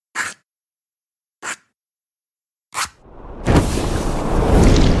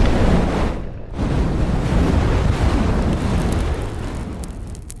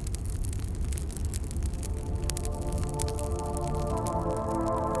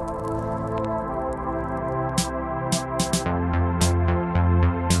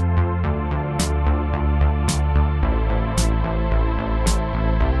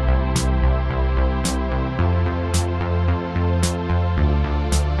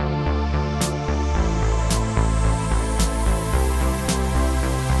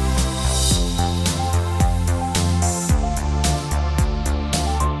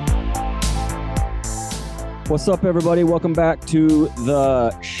What's up, everybody? Welcome back to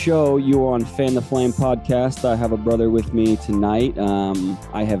the show. You are on Fan the Flame podcast. I have a brother with me tonight.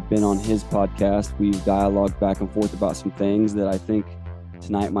 I have been on his podcast. We've dialogued back and forth about some things that I think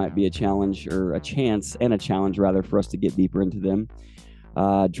tonight might be a challenge, or a chance and a challenge rather, for us to get deeper into them.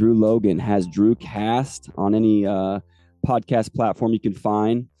 Drew Logan has Drew Cast on any podcast platform you can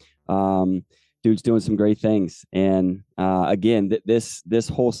find. Dude's doing some great things. And again, this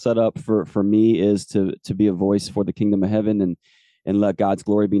whole setup for me is to be a voice for the kingdom of heaven and let God's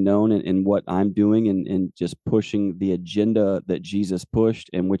glory be known in what I'm doing and just pushing the agenda that Jesus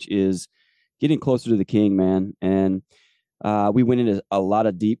pushed, and which is getting closer to the King, man. And we went into a lot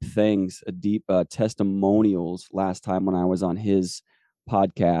of deep things, deep testimonials last time when I was on his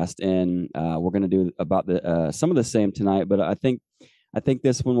podcast, and we're going to do about some of the same tonight, but I think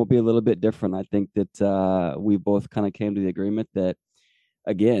this one will be a little bit different. I think that we both kind of came to the agreement that,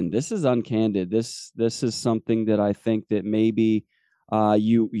 again, this is uncandid. This is something that I think that maybe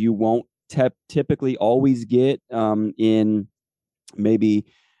you won't typically always get in maybe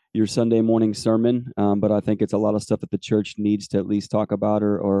your Sunday morning sermon, but I think it's a lot of stuff that the church needs to at least talk about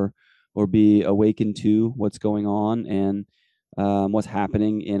or be awakened to what's going on and what's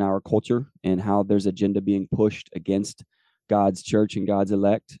happening in our culture and how there's agenda being pushed against God's church and God's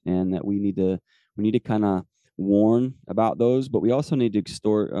elect, and that we need to kind of warn about those, but we also need to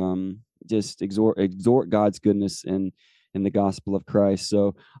extort God's goodness and in the gospel of Christ.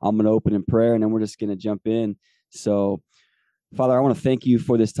 So I'm going to open in prayer, and then we're just going to jump in. So, Father, I want to thank you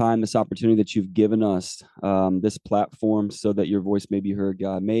for this time, this opportunity that you've given us, this platform, so that your voice may be heard.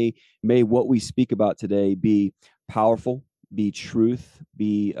 God, may what we speak about today be powerful, be truth,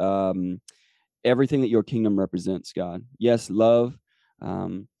 be everything that your kingdom represents, God. Yes, love,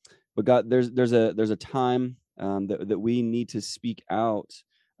 but God, there's a time that we need to speak out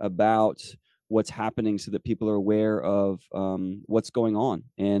about what's happening, so that people are aware of what's going on.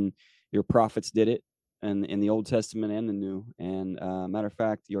 And your prophets did it, and in the Old Testament and the New. And matter of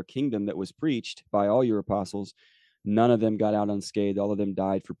fact, your kingdom that was preached by all your apostles, none of them got out unscathed. All of them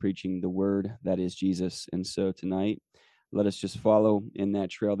died for preaching the word that is Jesus. And so tonight, let us just follow in that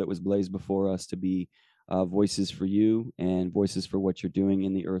trail that was blazed before us, to be voices for you and voices for what you're doing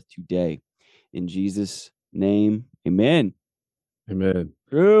in the earth today. In Jesus' name, amen. Amen.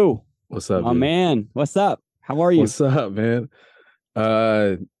 Drew, what's up, my man? What's up? How are you? What's up, man?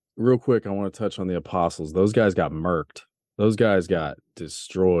 Real quick, I want to touch on the apostles. Those guys got murked. Those guys got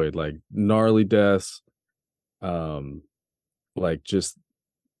destroyed, like gnarly deaths. Like just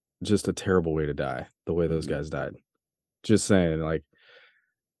a terrible way to die, the way those guys died. Just saying, like,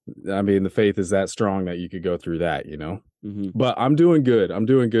 I mean, the faith is that strong that you could go through that, you know? Mm-hmm. But I'm doing good.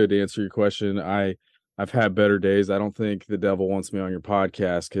 To answer your question. I've had better days. I don't think the devil wants me on your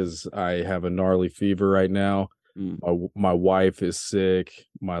podcast because I have a gnarly fever right now. My wife is sick.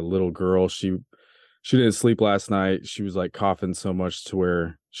 My little girl, she didn't sleep last night. She was like coughing so much to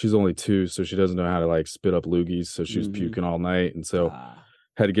where she's only 2, so she doesn't know how to like spit up loogies. So she was puking all night. And so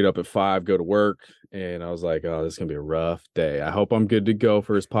had to get up at 5, go to work. And I was like, oh, this is going to be a rough day. I hope I'm good to go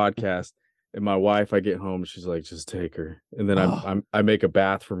for his podcast. And my wife, I get home, she's like, just take her. And then I make a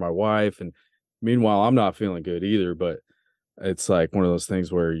bath for my wife. And meanwhile, I'm not feeling good either, but it's like one of those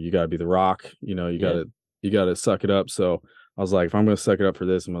things where you got to be the rock, you know, you got to suck it up. So I was like, if I'm going to suck it up for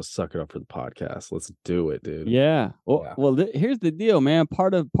this, I'm going to suck it up for the podcast. Let's do it, dude. Yeah. Well, here's the deal, man.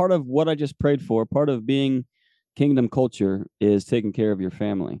 Part of what I just prayed for, part of being kingdom culture, is taking care of your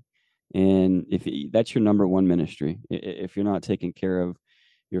family. And if that's your number one ministry, if you're not taking care of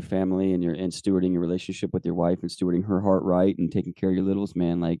your family and stewarding your relationship with your wife and stewarding her heart right and taking care of your littles,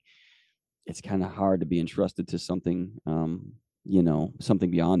 man, like, it's kind of hard to be entrusted to something,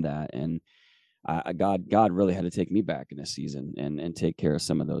 something beyond that. And God really had to take me back in this season and take care of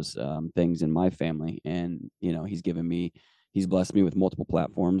some of those things in my family. And, you know, he's blessed me with multiple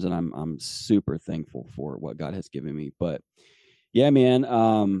platforms, and I'm super thankful for what God has given me. But yeah, man,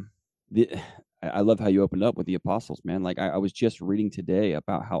 I love how you opened up with the apostles, man. Like I was just reading today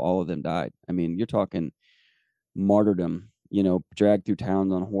about how all of them died. I mean, you're talking martyrdom, you know, dragged through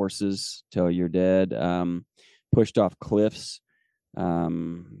towns on horses till you're dead, pushed off cliffs,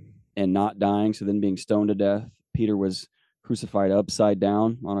 and not dying, so then being stoned to death. Peter was crucified upside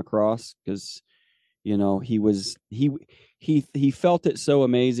down on a cross because, you know, he felt it so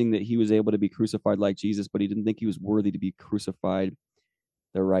amazing that he was able to be crucified like Jesus, but he didn't think he was worthy to be crucified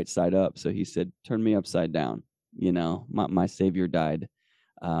the right side up. So he said, turn me upside down. You know, my Savior died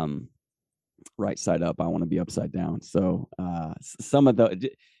right side up. I want to be upside down. So some of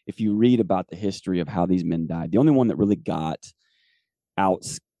if you read about the history of how these men died, the only one that really got out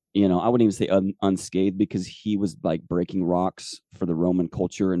I wouldn't even say unscathed, because he was like breaking rocks for the Roman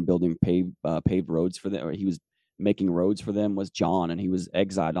culture and building paved roads for them. Or he was making roads for them, was John, and he was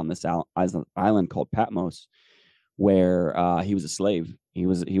exiled on this island called Patmos, where he was a slave. He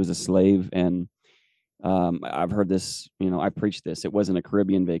was a slave, and I've heard this. I preached this. It wasn't a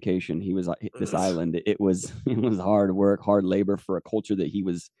Caribbean vacation. He was this island. It was hard work, hard labor for a culture that he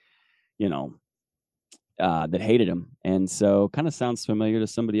was, that hated him. And so kind of sounds familiar to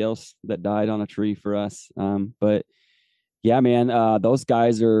somebody else that died on a tree for us. But yeah, man, those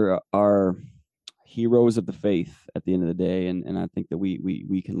guys are heroes of the faith at the end of the day. And I think that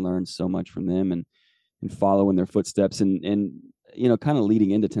we can learn so much from them and follow in their footsteps, and kind of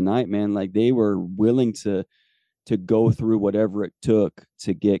leading into tonight, man, like they were willing to go through whatever it took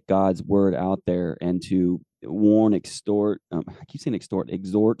to get God's word out there and to warn, extort, I keep saying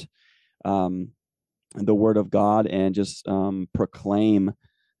exhort, the word of God, and just proclaim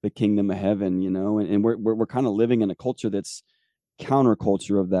the kingdom of heaven, and we're kind of living in a culture that's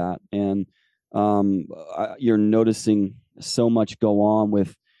counterculture of that. And you're noticing so much go on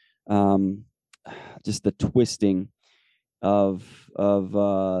with just the twisting of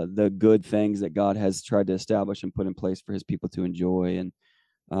the good things that God has tried to establish and put in place for his people to enjoy. And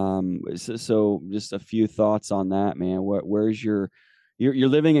so just a few thoughts on that, man. Where's you're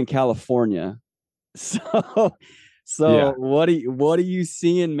living in California. So yeah. What are you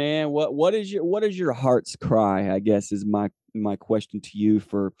seeing, man? What is your heart's cry, I guess, is my question to you,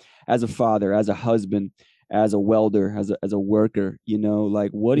 for as a father, as a husband, as a welder, as a worker,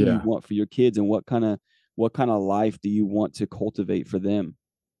 like what do you want for your kids, and what kind of life do you want to cultivate for them?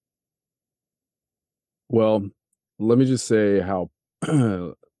 Well, let me just say how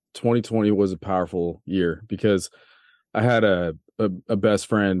 2020 was a powerful year, because I had a best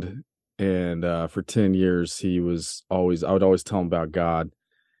friend, and for 10 years I would always tell him about God,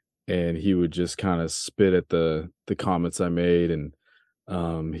 and he would just kind of spit at the comments I made, and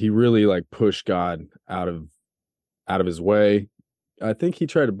he really like pushed God out of his way. I think he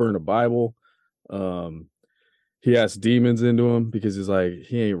tried to burn a Bible. He asked demons into him, because he's like,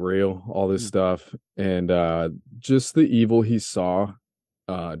 he ain't real, all this stuff. And just the evil he saw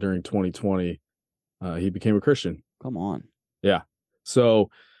during 2020, he became a Christian. Come on. Yeah. So,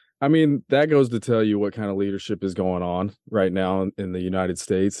 I mean, that goes to tell you what kind of leadership is going on right now in the United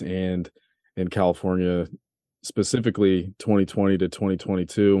States and in California. Specifically, 2020 to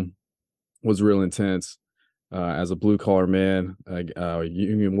 2022 was real intense. As a blue collar man, a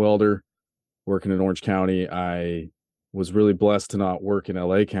union welder working in Orange County, I was really blessed to not work in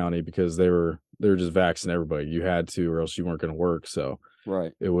LA County, because they were just vaxxing everybody. You had to, or else you weren't going to work. So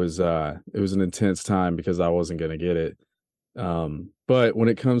right, it was an intense time, because I wasn't going to get it. But when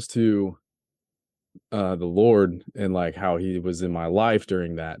it comes to the Lord and like how he was in my life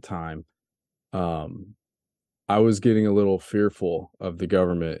during that time, I was getting a little fearful of the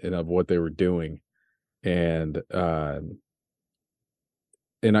government and of what they were doing. And I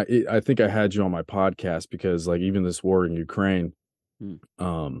think I had you on my podcast because, like, even this war in Ukraine,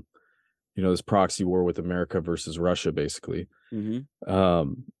 this proxy war with America versus Russia, basically,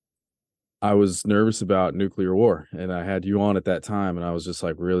 I was nervous about nuclear war, and I had you on at that time, and I was just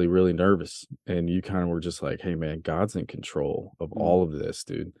like really, really nervous. And you kind of were just like, "Hey, man, God's in control of all of this,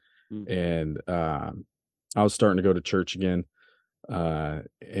 dude." And I was starting to go to church again,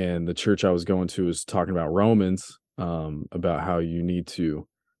 and the church I was going to was talking about Romans, about how you need to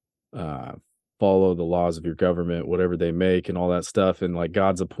follow the laws of your government, whatever they make, and all that stuff. And like,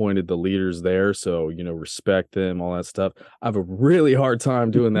 God's appointed the leaders there, so respect them, all that stuff. I have a really hard time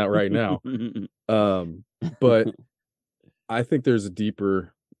doing that right now. But I think there's a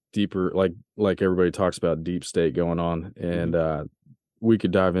deeper, like everybody talks about, deep state going on, and we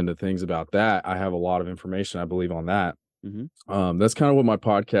could dive into things about that. I have a lot of information, I believe, on that. That's kind of what my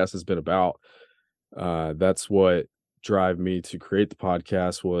podcast has been about. That's what drive me to create the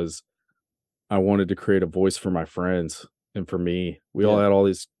podcast. Was I wanted to create a voice for my friends and for me. We all had all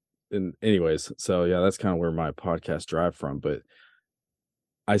these, and anyways, so yeah, that's kind of where my podcast drive from. But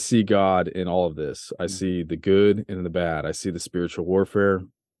I see God in all of this. I see the good and the bad. I see the spiritual warfare.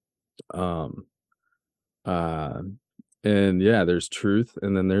 And yeah, there's truth,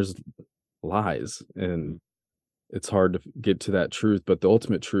 and then there's lies, and it's hard to get to that truth. But the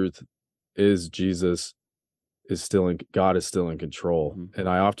ultimate truth is Jesus is God is still in control. And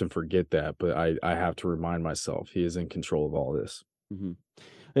I often forget that, but I have to remind myself he is in control of all this. And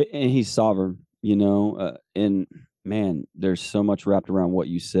he's sovereign, and man, there's so much wrapped around what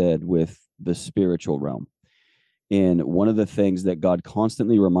you said with the spiritual realm. And one of the things that God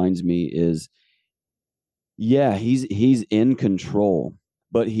constantly reminds me is, yeah, he's in control,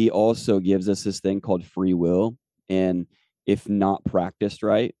 but he also gives us this thing called free will. And if not practiced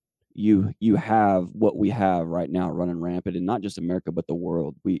right, you have what we have right now running rampant, and not just America, but the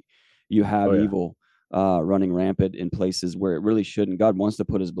world. You have evil running rampant in places where it really shouldn't. God wants to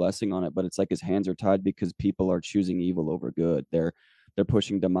put his blessing on it, but it's like his hands are tied because people are choosing evil over good. They're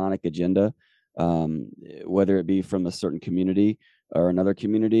pushing demonic agenda, whether it be from a certain community or another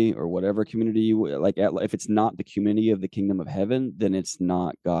community or whatever community you like. If it's not the community of the kingdom of heaven, then it's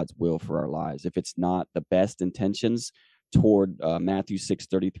not God's will for our lives. If it's not the best intentions toward Matthew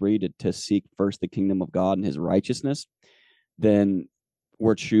 6:33 to seek first the kingdom of God and his righteousness, then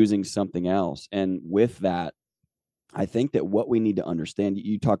we're choosing something else. And with that, I think that what we need to understand,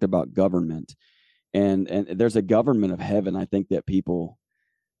 you talked about government, and there's a government of heaven, I think, that people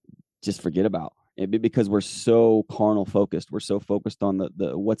just forget about it because we're so carnal focused. We're so focused on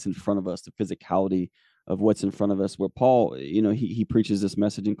the what's in front of us, the physicality of what's in front of us, where Paul, he preaches this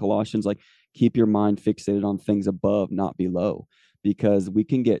message in Colossians, like, keep your mind fixated on things above, not below, because we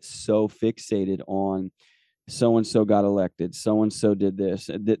can get so fixated on so-and-so got elected, so-and-so did this,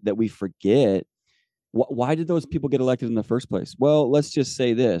 that we forget, why did those people get elected in the first place? Well, let's just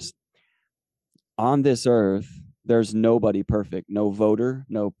say this. On this earth, there's nobody perfect. No voter,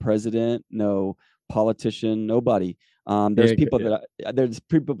 no president, no politician, nobody. There's people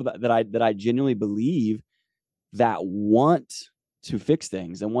that I genuinely believe that want to fix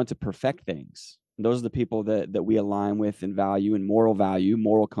things and want to perfect things. And those are the people that we align with in value and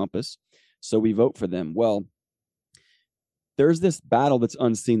moral compass. So we vote for them. Well, there's this battle that's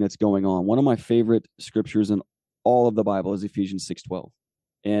unseen that's going on. One of my favorite scriptures in all of the Bible is Ephesians 6:12.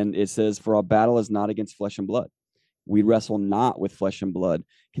 And it says, for our battle is not against flesh and blood. We wrestle not with flesh and blood,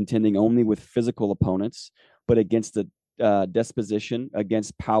 contending only with physical opponents, but against the disposition,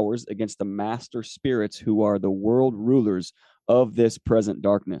 against powers, against the master spirits who are the world rulers of this present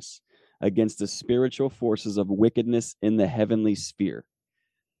darkness, against the spiritual forces of wickedness in the heavenly sphere.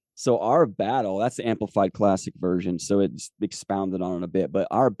 So our battle, that's the Amplified Classic version, so it's expounded on it a bit, but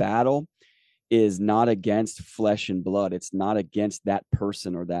our battle is not against flesh and blood. It's not against that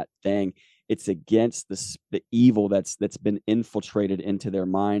person or that thing. It's against the evil that's been infiltrated into their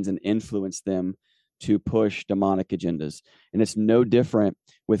minds and influenced them to push demonic agendas. And it's no different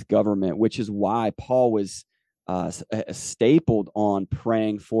with government, which is why Paul was stapled on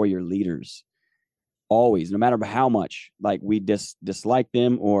praying for your leaders. Always, no matter how much like we dislike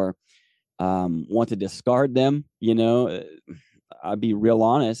them or want to discard them, I'll be real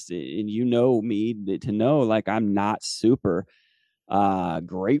honest, and me to know, like, I'm not super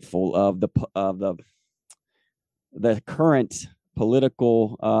grateful of the current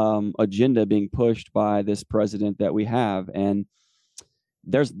political agenda being pushed by this president that we have. And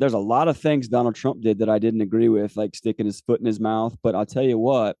there's a lot of things Donald Trump did that I didn't agree with, like sticking his foot in his mouth. But I'll tell you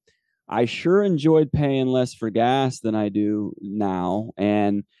what, I sure enjoyed paying less for gas than I do now.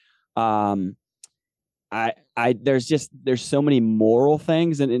 And there's so many moral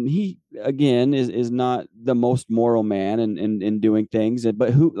things, and he again is not the most moral man in doing things.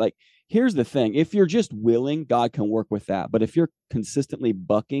 But here's the thing: if you're just willing, God can work with that. But if you're consistently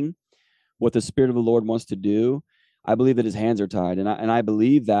bucking what the Spirit of the Lord wants to do, I believe that his hands are tied, and I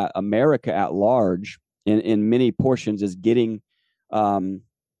believe that America at large, in many portions, is getting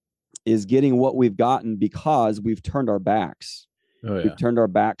what we've gotten because we've turned our backs. Oh, yeah. We've turned our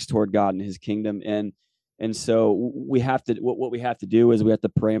backs toward God and his kingdom. And so we have to, what we have to do is we have to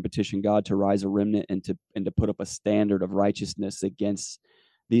pray and petition God to rise a remnant and to put up a standard of righteousness against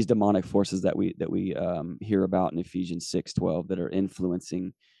these demonic forces that we hear about in Ephesians 6:12 that are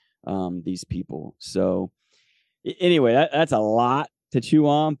influencing these people. So anyway, that's a lot to chew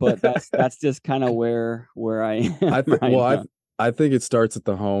on, but that's just kind of where I am. I think it starts at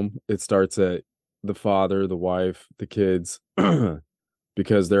the home. It starts at the father, the wife, the kids,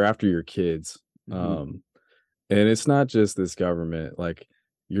 because they're after your kids. Mm-hmm. And it's not just this government. Like,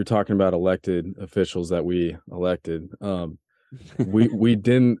 you're talking about elected officials that we elected. We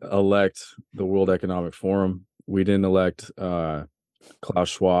didn't elect the World Economic Forum. We didn't elect Klaus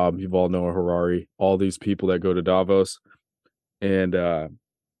Schwab, Yuval Noah Harari, all these people that go to Davos. And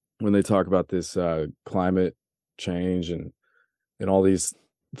when they talk about this climate change and all these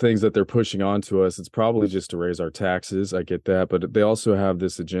things that they're pushing onto us, it's probably just to raise our taxes. I get that, but they also have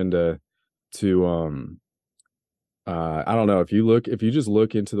this agenda to I don't know, if you just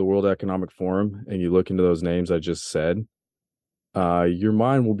look into the World Economic Forum and you look into those names I just said, your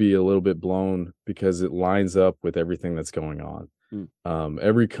mind will be a little bit blown because it lines up with everything that's going on.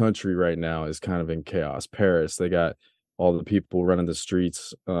 Every country right now is kind of in chaos. Paris, they got all the people running the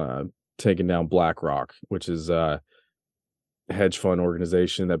streets, taking down BlackRock, which is hedge fund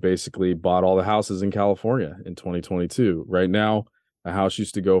organization that basically bought all the houses in California in 2022. Right now, a house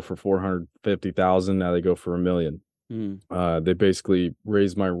used to go for 450,000. Now they go for $1 million. They basically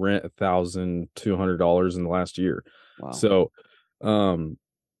raised my rent $1,200 in the last year. Wow. So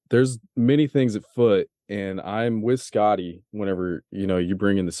there's many things at foot, and I'm with Scotty whenever, you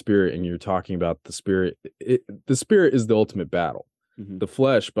bring in the spirit and you're talking about the spirit. The spirit is the ultimate battle. The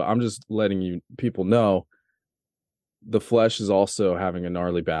flesh, but I'm just letting people know the flesh is also having a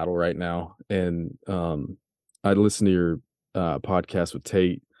gnarly battle right now. And I listened to your podcast with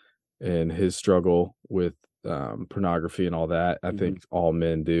Tate and his struggle with pornography and all that. I think all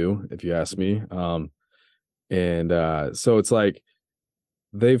men do, if you ask me. So it's like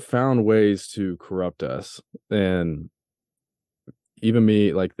they've found ways to corrupt us. And even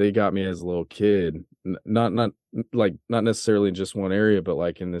me, like they got me as a little kid, not necessarily in just one area, but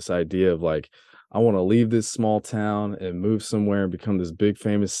like in this idea of like, I want to leave this small town and move somewhere and become this big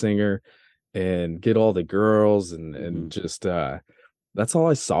famous singer and get all the girls and just that's all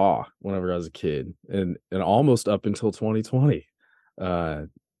I saw whenever I was a kid, and almost up until 2020.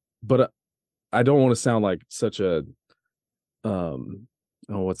 But I don't want to sound like such a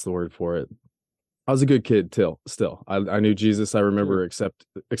what's the word for it? I was a good kid still. I knew Jesus. I remember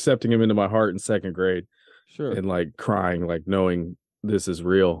accepting him into my heart in second grade. Sure. And like crying, like knowing this is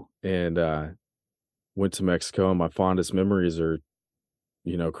real. And went to Mexico, and my fondest memories are,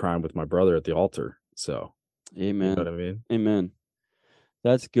 crying with my brother at the altar. So, amen. You know what I mean? Amen.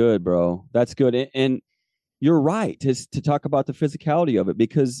 That's good, bro. That's good. And you're right to talk about the physicality of it,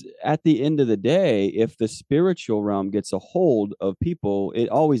 because at the end of the day, if the spiritual realm gets a hold of people, it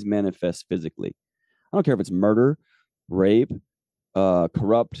always manifests physically. I don't care if it's murder, rape,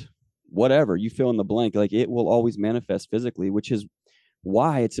 corrupt, whatever, you fill in the blank, like it will always manifest physically, which is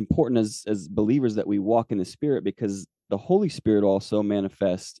why it's important as believers that we walk in the spirit, because the Holy Spirit also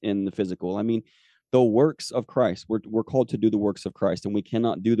manifests in the physical. I mean, the works of Christ, we're called to do the works of Christ, and we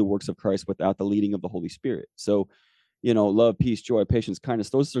cannot do the works of Christ without the leading of the Holy Spirit. So, love, peace, joy, patience, kindness,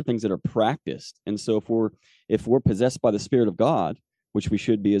 those are things that are practiced. And so if we're possessed by the Spirit of God, which we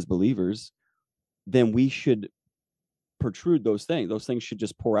should be as believers, then we should protrude those things. Those things should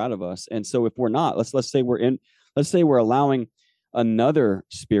just pour out of us. And so if we're not, let's say we're allowing another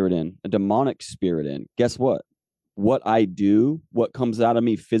spirit in, a demonic spirit in, guess what? What I do, what comes out of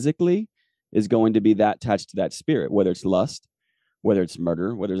me physically is going to be that attached to that spirit, whether it's lust, whether it's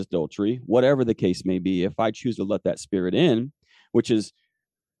murder, whether it's adultery, whatever the case may be. If I choose to let that spirit in, which is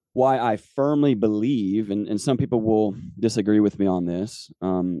why I firmly believe, and some people will disagree with me on this,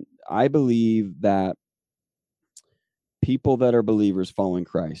 I believe that people that are believers following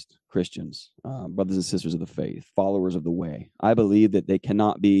Christ, Christians, brothers and sisters of the faith, followers of the way, I believe that they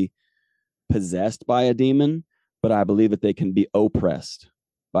cannot be possessed by a demon, but I believe that they can be oppressed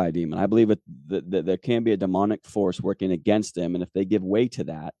by a demon. I believe that there can be a demonic force working against them. And if they give way to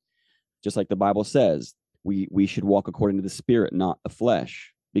that, just like the Bible says, we should walk according to the spirit, not the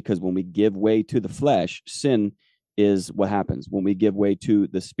flesh. Because when we give way to the flesh, sin is what happens. When we give way to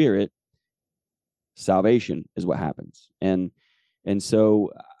the spirit, salvation is what happens. And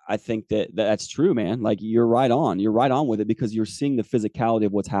so I think that's true, man. Like you're right on with it, because you're seeing the physicality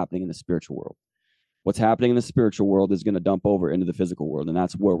of what's happening in the spiritual world. What's happening in the spiritual world is going to dump over into the physical world. And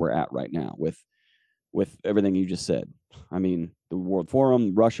that's where we're at right now with everything you just said. I mean, the World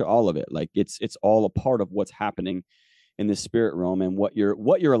Forum, Russia, all of it. Like it's all a part of what's happening in the spirit realm, and what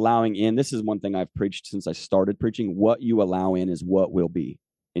you're allowing in. This is one thing I've preached since I started preaching. What you allow in is what will be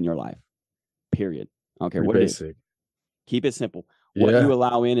in your life. Period. I don't care what basic. It is. Keep it simple. What you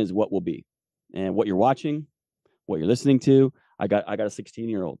allow in is what will be. And what you're watching, what you're listening to. I got a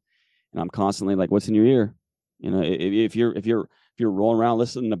 16-year-old, and I'm constantly like, what's in your ear? If you're rolling around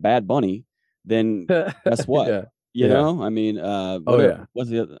listening to Bad Bunny, then guess what? You know, I mean, what's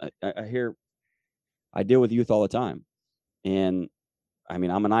the other? I deal with youth all the time. And I mean,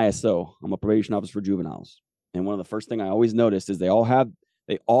 I'm an ISO. I'm a probation officer for juveniles. And one of the first thing I always noticed is they all have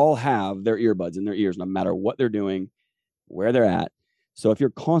their earbuds in their ears, no matter what they're doing, where they're at. So if you're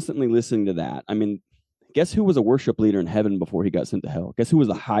constantly listening to that, I mean, guess who was a worship leader in heaven before he got sent to hell? Guess who was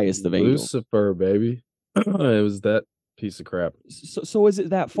the highest of angels? Lucifer, baby. It was that piece of crap. So is it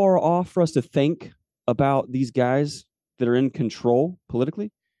that far off for us to think about these guys that are in control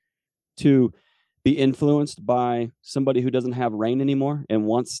politically to be influenced by somebody who doesn't have reign anymore and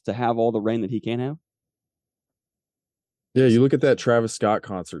wants to have all the reign that he can have? Yeah, you look at that Travis Scott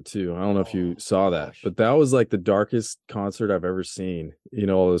concert too. I don't know if you saw that, but that was like the darkest concert I've ever seen.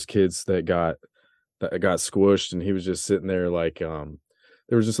 All those kids that got squished, and he was just sitting there like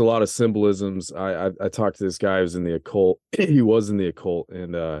there was just a lot of symbolisms. I talked to this guy who's in the occult. He was in the occult,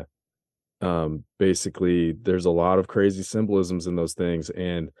 and basically there's a lot of crazy symbolisms in those things,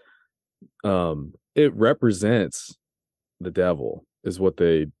 and it represents the devil is what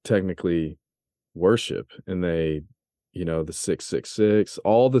they technically worship, and they, the 666,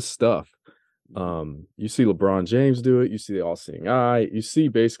 all the stuff. You see LeBron James do it, you see the all-seeing eye, you see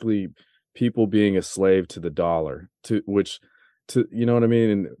basically people being a slave to the dollar, you know what I mean?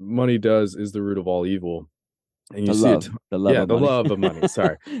 And money is the root of all evil. And you see the love of money.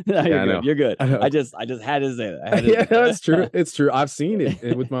 Sorry. No, you're good. You're good. I just had to say that. Yeah, that's true. It's true. I've seen it,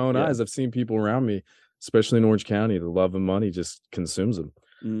 and with my own eyes. I've seen people around me, especially in Orange County, the love of money just consumes them.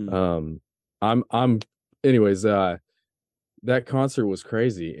 Anyways, that concert was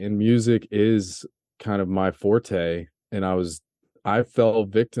crazy, and music is kind of my forte, and I fell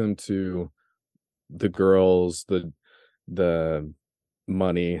victim to the girls, the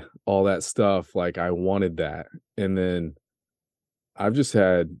money, all that stuff. Like, I wanted that. And then I've just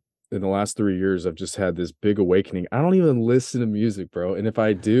had, in the last 3 years, I've just had this big awakening. I don't even listen to music, bro. And if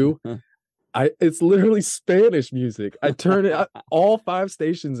I do, it's literally Spanish music. I turn it, all 5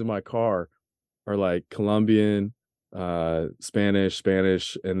 stations in my car are like Colombian,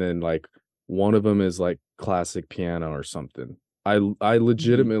 Spanish, and then like one of them is like classic piano or something. I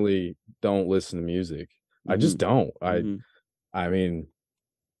legitimately don't listen to music. I just don't. I mean,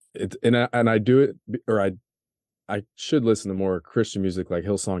 I do it, or I should listen to more Christian music like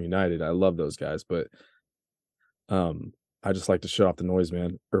Hillsong United. I love those guys, but I just like to shut off the noise,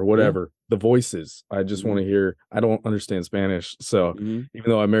 man, or whatever. The voices. I just want to hear. I don't understand Spanish, so even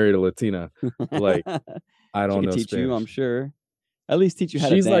though I married a Latina, like, I don't know teach Spanish. You, I'm sure. At least teach you how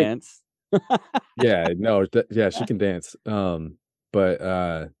to dance. She can dance.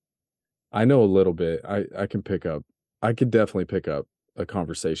 But I know a little bit. I can pick up. I could definitely pick up a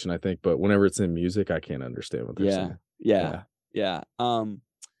conversation, I think, but whenever it's in music, I can't understand what they're saying. Yeah.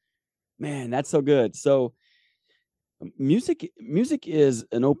 Man, that's so good. So music is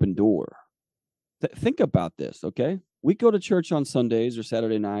an open door. Think about this, okay? We go to church on Sundays or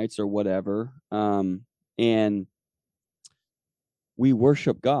Saturday nights or whatever, and we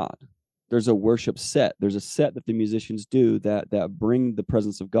worship God. There's a worship set. There's a set that the musicians do that bring the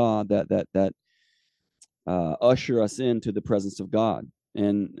presence of God, that usher us into the presence of God.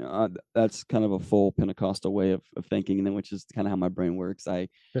 And that's kind of a full Pentecostal way of thinking, and then which is kind of how my brain works.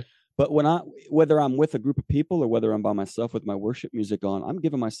 But whether I'm with a group of people or whether I'm by myself with my worship music on, I'm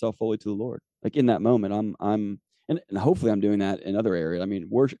giving myself fully to the Lord. Like, in that moment, and hopefully I'm doing that in other areas. I mean,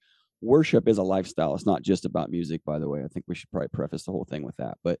 worship is a lifestyle. It's not just about music, by the way. I think we should probably preface the whole thing with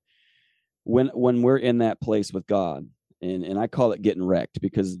that. But when we're in that place with God, and I call it getting wrecked,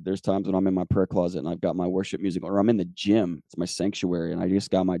 because there's times when I'm in my prayer closet and I've got my worship music, or I'm in the gym, it's my sanctuary, and I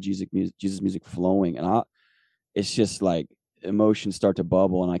just got my Jesus music flowing, and it's just like emotions start to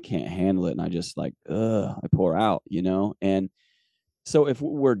bubble and I can't handle it, and I just like, I pour out, and so if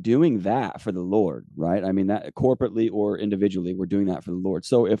we're doing that for the Lord, right? I mean, that corporately or individually, we're doing that for the Lord.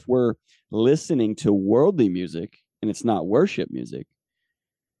 So if we're listening to worldly music and it's not worship music,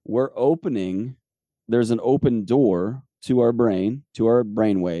 there's an open door to our brain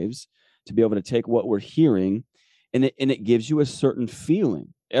waves, to be able to take what we're hearing, and it gives you a certain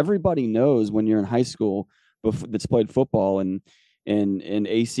feeling. Everybody knows when you're in high school that's played football and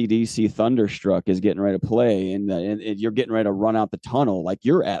AC/DC Thunderstruck is getting ready to play, and you're getting ready to run out the tunnel, like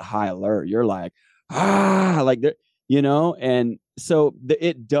you're at high alert. You're like, like that, and so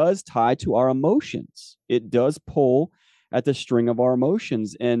it does tie to our emotions. It does pull at the string of our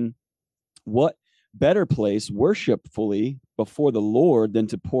emotions. And what better place worshipfully before the Lord than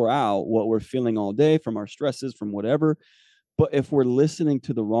to pour out what we're feeling all day, from our stresses, from whatever. But if we're listening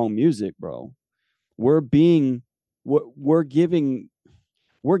to the wrong music, bro, we're giving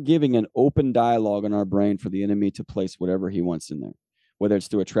an open dialogue in our brain for the enemy to place whatever he wants in there, whether it's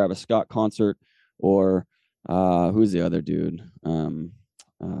through a Travis Scott concert or who's the other dude?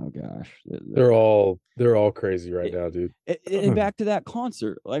 Oh gosh, they're all crazy right now, dude. And back to that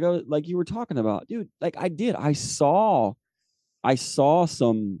concert, like you were talking about, dude. Like I saw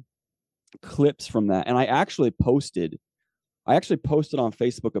some clips from that, and I actually posted on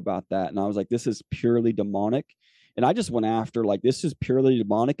Facebook about that, and I was like, this is purely demonic. And I just went after, like, this is purely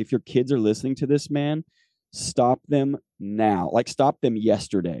demonic. If your kids are listening to this, man, stop them now. Like, stop them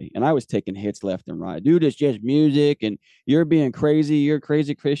yesterday. And I was taking hits left and right. Dude, it's just music, and you're being crazy. You're a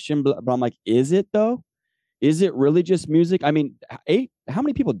crazy Christian. But I'm like, is it though? Is it really just music? I mean, how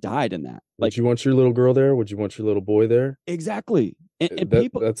many people died in that? Like, would you want your little girl there? Would you want your little boy there? Exactly. And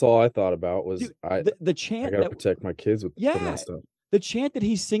that's all I thought about was, dude, the chant. I got to protect my kids with that stuff. the chant that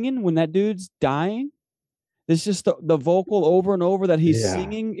he's singing when that dude's dying, it's just the vocal over and over that he's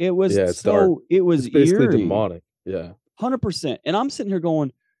singing. It was it's dark. It was it's basically eerie. demonic. Yeah. 100%. And I'm sitting here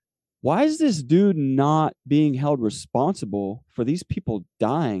going, why is this dude not being held responsible for these people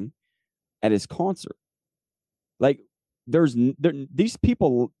dying at his concert? Like, these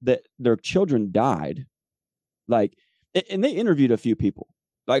people that their children died, like, and they interviewed a few people.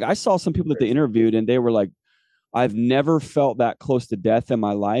 Like, I saw some people that they interviewed, and they were like, I've never felt that close to death in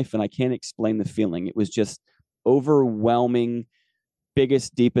my life, and I can't explain the feeling. It was just overwhelming,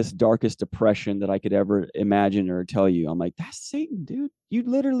 biggest, deepest, darkest depression that I could ever imagine or tell you. I'm like, that's Satan, dude.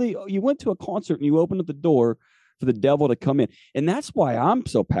 You went to a concert and you opened up the door for the devil to come in. And that's why I'm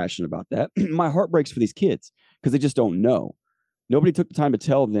so passionate about that. My heart breaks for these kids because they just don't know. Nobody took the time to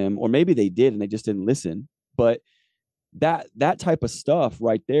tell them, or maybe they did and they just didn't listen. But that type of stuff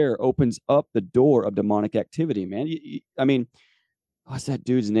right there opens up the door of demonic activity, man. I mean, what's that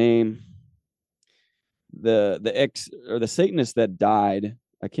dude's name? The Satanist that died.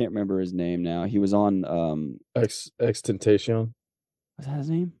 I can't remember his name now. He was on Extentation. What's that his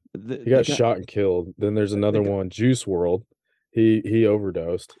name? He got shot and killed. Then there's another one, Juice World. He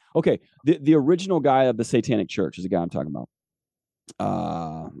overdosed. Okay, the original guy of the Satanic Church is the guy I'm talking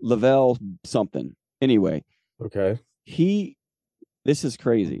about. Lavelle something. Anyway. Okay. This is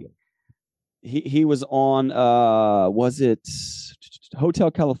crazy. He was on was it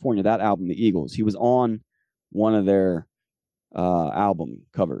Hotel California, that album, the Eagles. He was on one of their album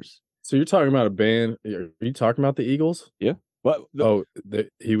covers. So you're talking about a band? Are you talking about the Eagles? Yeah. But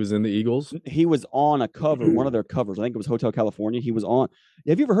he was in the Eagles? He was on a cover, one of their covers. I think it was Hotel California. He was on.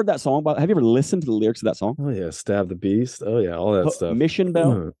 Have you ever heard that song? Have you ever listened to the lyrics of that song? Oh yeah, Stab the Beast. Oh yeah, all that stuff. Mission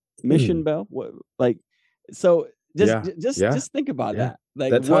Bell. Mission Bell. What, like, so just think about that.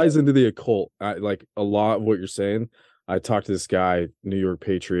 Like, that ties into the occult. Like a lot of what you're saying. I talked to this guy, New York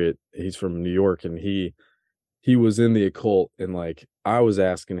Patriot. He's from New York, and he was in the occult, and like I was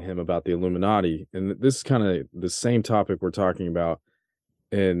asking him about the Illuminati, and this is kind of the same topic we're talking about,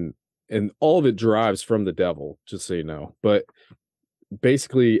 and all of it derives from the devil, just so you know. But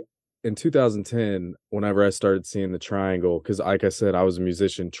basically, in 2010, whenever I started seeing the triangle, because like I said, I was a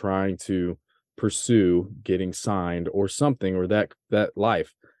musician trying to pursue getting signed or something, or that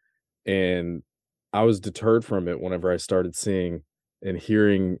life, and I was deterred from it whenever I started seeing and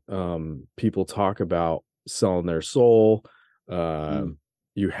hearing people talk about selling their soul.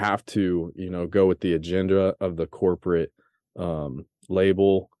 You have to, go with the agenda of the corporate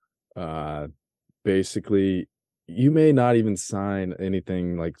label. Basically, you may not even sign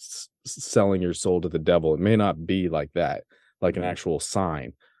anything like selling your soul to the devil. It may not be like that, like an actual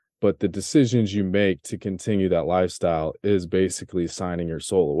sign, but the decisions you make to continue that lifestyle is basically signing your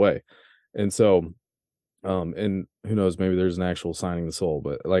soul away. And so, and who knows, maybe there's an actual signing the soul,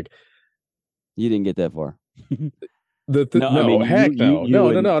 but like, you didn't get that far. No.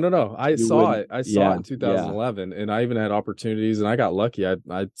 I saw it in 2011, and I even had opportunities, and I got lucky.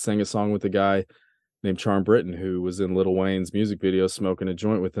 I sang a song with a guy named Charm Britton, who was in Lil Wayne's music video, smoking a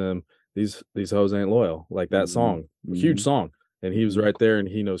joint with him. These hoes ain't loyal, like that song, huge song. And he was right there, and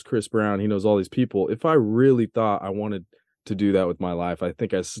he knows Chris Brown, he knows all these people. If I really thought I wanted to do that with my life, I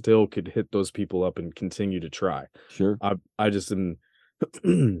think I still could hit those people up and continue to try. Sure. I just didn't.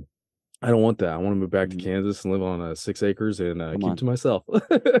 I don't want that. I want to move back to Kansas and live on 6 acres and keep to myself.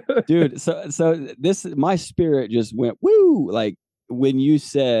 Dude, so my spirit just went woo, like when you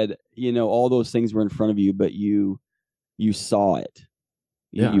said, all those things were in front of you, but you saw it.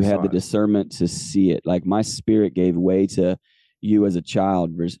 You had the discernment to see it. Like, my spirit gave way to you as a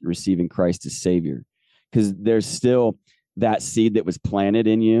child receiving Christ as Savior, because there's still that seed that was planted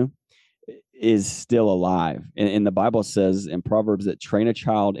in you is still alive. And the Bible says in Proverbs that train a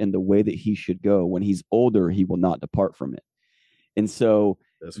child in the way that he should go. When he's older, he will not depart from it. And so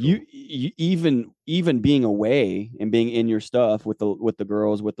you even being away and being in your stuff with the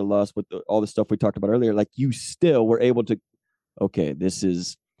girls, with the lust, with all the stuff we talked about earlier, like, you still were able to, okay,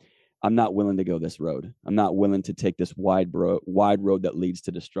 I'm not willing to go this road. I'm not willing to take this wide road that leads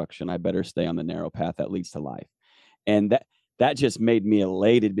to destruction. I better stay on the narrow path that leads to life. And that just made me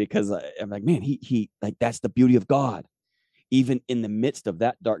elated, because I'm like, man, he like, that's the beauty of God. Even in the midst of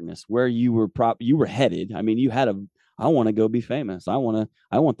that darkness where you were headed. I mean, I want to go be famous. I want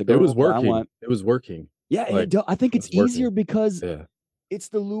the girl. It was working. It was working. Yeah. Like, I think it's easier because it's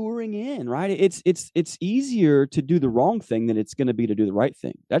the luring in, right? It's easier to do the wrong thing than it's going to be to do the right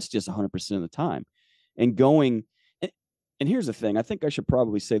thing. That's just 100% of the time. And and here's the thing. I think I should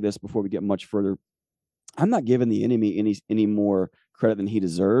probably say this before we get much further. I'm not giving the enemy any more credit than he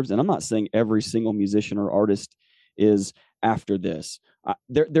deserves. And I'm not saying every single musician or artist is after this.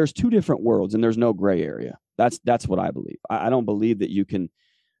 There's two different worlds, and there's no gray area. That's what I believe. I don't believe that you can.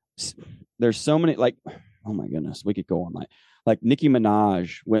 There's so many, like, oh my goodness, we could go on like Nicki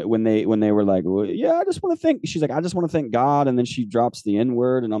Minaj when they were like, well, yeah, I just want to thank. She's like, I just want to thank God, and then she drops the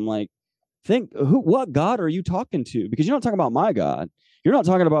N-word, and I'm like, what God are you talking to? Because you're not talking about my God. You're not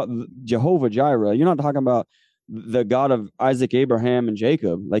talking about Jehovah Jireh. You're not talking about the God of Isaac, Abraham, and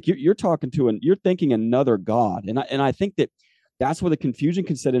Jacob. Like you're talking to, and you're thinking another God. And I think that's where the confusion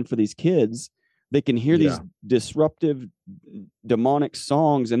can set in for these kids. They can hear these disruptive, demonic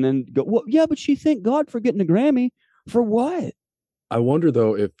songs and then go, well, yeah, but she thanked God for getting a Grammy. For what? I wonder,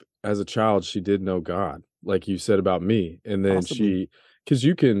 though, if as a child she did know God, like you said about me. And then Possibly. because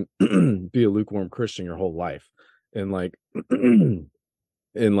you can be a lukewarm Christian your whole life and like, and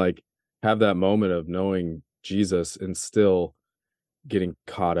like have that moment of knowing Jesus and still getting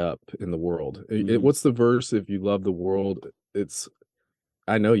caught up in the world. What's the verse? If you love the world,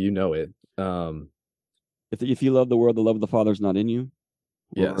 I know you know it. If you love the world, the love of the Father is not in you.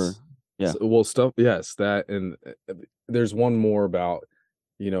 Yes. Yeah. Well, stuff. Yes, that, and there's one more about,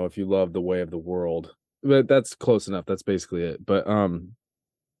 if you love the way of the world, but that's close enough. That's basically it. But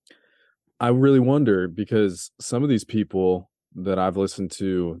I really wonder, because some of these people that I've listened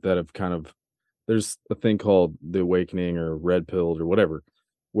to that have there's a thing called the awakening or red pilled or whatever,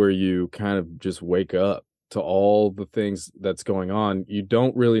 where you kind of just wake up to all the things that's going on. You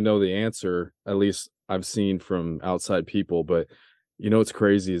don't really know the answer, at least I've seen from outside people, but what's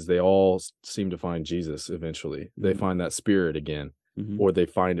crazy is they all seem to find Jesus eventually. Mm-hmm. They find that spirit again, or they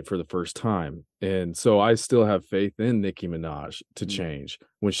find it for the first time. And so I still have faith in Nicki Minaj to change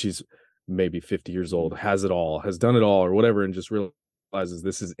when she's maybe 50 years old, has it all, has done it all or whatever, and just realizes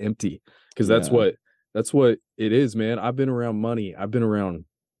this is empty. Because that's what it is, man. I've been around money. I've been around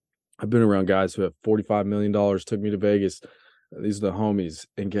guys who have $45 million, took me to Vegas. These are the homies.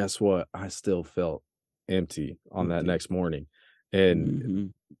 And guess what? I still felt empty on that next morning.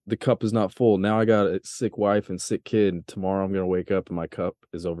 And the cup is not full. Now I got a sick wife and sick kid. And tomorrow I'm going to wake up and my cup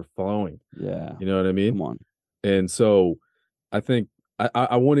is overflowing. Yeah. You know what I mean? Come on. And so I think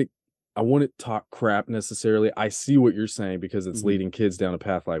I wouldn't talk crap necessarily. I see what you're saying, because it's leading kids down a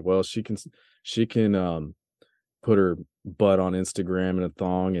path like, well, she can put her butt on Instagram in a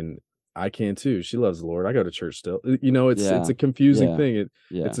thong, and I can too. She loves the Lord. I go to church still. It's a confusing thing.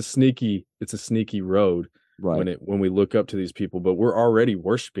 It's a sneaky road. Right. When we look up to these people, but we're already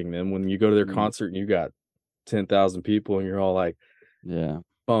worshiping them. When you go to their concert and you got 10,000 people and you're all like,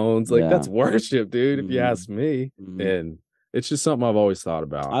 phones, like that's worship, dude. If you ask me, and it's just something I've always thought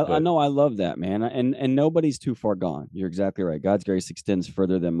about. I know. I love that, man. And nobody's too far gone. You're exactly right. God's grace extends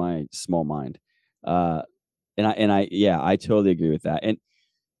further than my small mind. I totally agree with that. And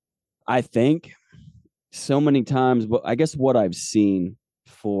I think so many times, but I guess what I've seen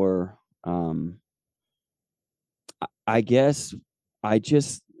for, I guess I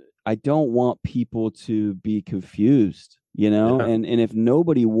don't want people to be confused, and if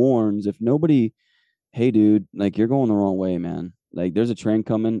nobody warns, hey dude, like you're going the wrong way, man. Like there's a train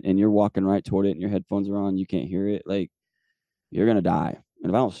coming and you're walking right toward it and your headphones are on, you can't hear it. Like you're going to die.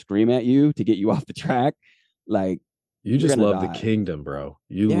 And if I don't scream at you to get you off the track, like you just love the kingdom, bro.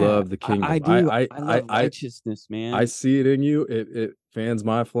 You love the kingdom. I do. I love righteousness, man. I see it in you. It fans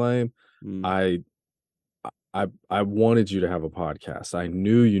my flame. I wanted you to have a podcast. I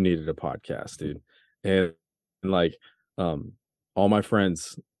knew you needed a podcast, dude. And like, all my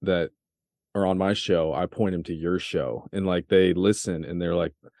friends that are on my show, I point them to your show, and like they listen and they're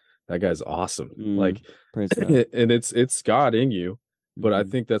like, that guy's awesome. Like, and it's God in you. But I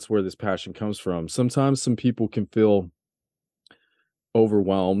think that's where this passion comes from. Sometimes some people can feel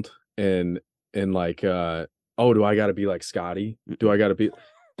overwhelmed and like, oh, do I got to be like Scotty? Do I got to be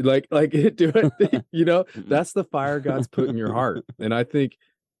like do it? That's the fire God's put in your heart. And I think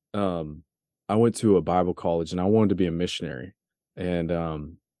I went to a Bible college and I wanted to be a missionary, and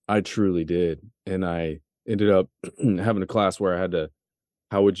I truly did. And I ended up having a class where I had to,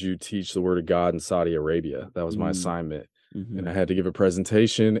 how would you teach the word of God in Saudi Arabia? That was my assignment. And I had to give a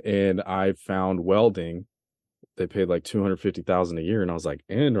presentation, and I found welding. They paid like $250,000 a year. And I was like,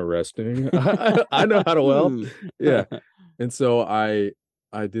 interesting. I know how to weld. Yeah. And so I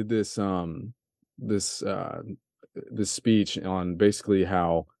did this speech on basically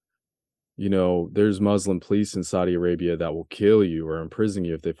how, there's Muslim police in Saudi Arabia that will kill you or imprison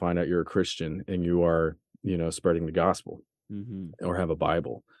you if they find out you're a Christian and you are, spreading the gospel or have a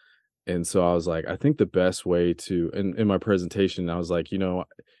Bible. And so I was like, I think the best way to, in my presentation, I was like,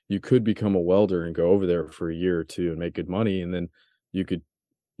 you could become a welder and go over there for a year or two and make good money. And then you could,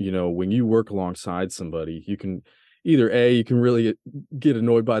 when you work alongside somebody, you can either A, you can really get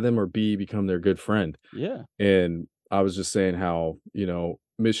annoyed by them, or B, become their good friend. Yeah. And I was just saying how,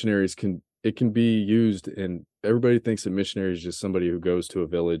 missionaries it can be used, and everybody thinks a missionary is just somebody who goes to a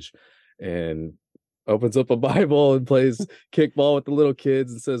village and opens up a Bible and plays kickball with the little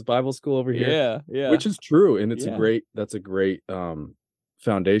kids and says Bible school over here, Yeah. Yeah. which is true. And Yeah. that's a great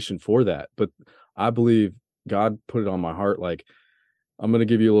foundation for that. But I believe God put it on my heart, like, I'm going to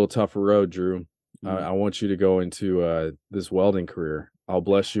give you a little tougher road, Drew. I want you to go into this welding career. I'll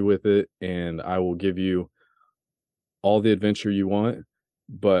bless you with it, and I will give you all the adventure you want.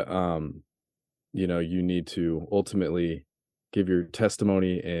 But, you need to ultimately give your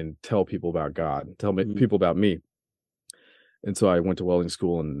testimony and tell people about God, tell people about me. And so I went to welding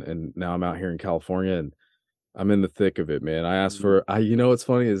school, and now I'm out here in California, and I'm in the thick of it, man. I asked for, what's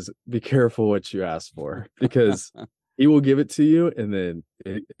funny is, be careful what you ask for, because he will give it to you, and then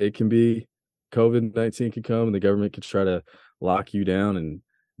it can be COVID-19 could come, and the government could try to lock you down and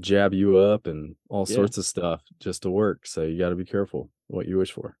jab you up and all sorts of stuff just to work. So you got to be careful what you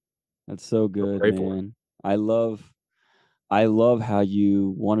wish for. That's so good, man. I love how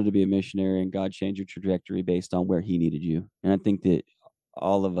you wanted to be a missionary and God changed your trajectory based on where he needed you. And I think that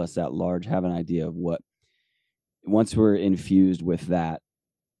all of us at large have an idea of what, once we're infused with that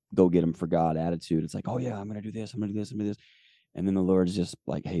go get them for God attitude, it's like, oh yeah, I'm going to do this. I'm going to do this. I'm going to do this. And then the Lord's just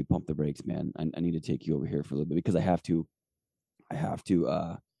like, hey, pump the brakes, man. I need to take you over here for a little bit, because I have to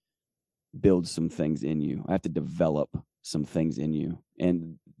build some things in you. I have to develop some things in you.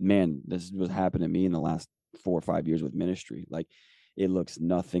 And man, this is what happened to me in the last 4 or 5 years with ministry. Like, it looks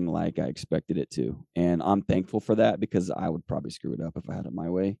nothing like I expected it to. And I'm thankful for that, because I would probably screw it up if I had it my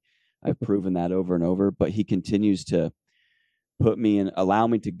way. I've proven that over and over, but he continues to put me in, allow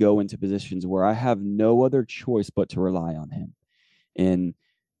me to go into positions where I have no other choice but to rely on him. And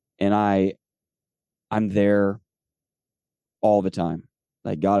I'm there all the time.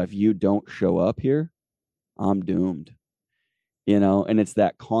 Like, God, if you don't show up here, I'm doomed. And it's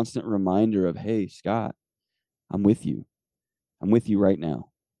that constant reminder of, hey, Scott, I'm with you. I'm with you right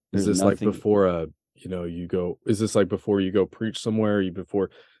now. Is this like before you go, is this like before you go preach somewhere, before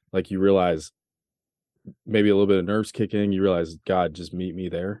like you realize maybe a little bit of nerves kick in, you realize, God, just meet me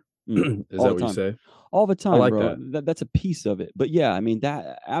there? Is that what you say? All the time, I like bro. That's a piece of it. But yeah, I mean,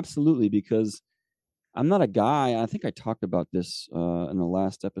 that absolutely, because I'm not a guy. I think I talked about this in the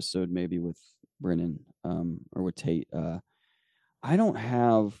last episode, maybe with Brennan or with Tate. I don't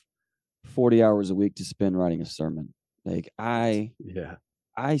have 40 hours a week to spend writing a sermon. Like, I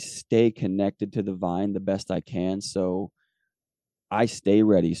stay connected to the vine the best I can. So I stay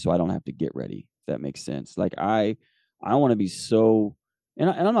ready so I don't have to get ready, if that makes sense. Like, I want to be so, and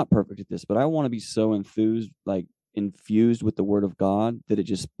I'm not perfect at this, but I want to be so infused with the word of God that it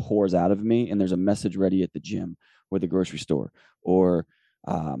just pours out of me, and there's a message ready at the gym or the grocery store or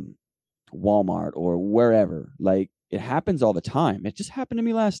Walmart or wherever. Like, it happens all the time. It just happened to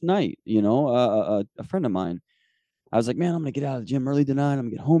me last night. A friend of mine, I was like, man, I'm going to get out of the gym early tonight. I'm going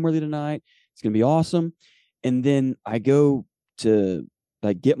to get home early tonight. It's going to be awesome. And then I go to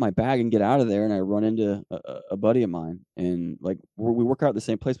like get my bag and get out of there, and I run into a buddy of mine, and like we work out at the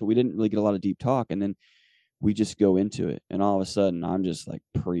same place, but we didn't really get a lot of deep talk. And then we just go into it, and all of a sudden I'm just like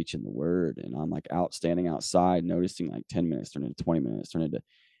preaching the word, and I'm like standing outside, noticing like 10 minutes turn into 20 minutes, and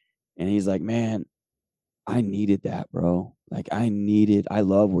he's like, man, I needed that, bro. Like, I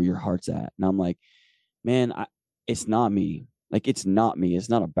love where your heart's at. And I'm like, man, it's not me. Like, it's not me. It's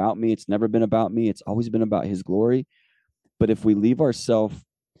not about me. It's never been about me. It's always been about his glory. But if we leave ourselves,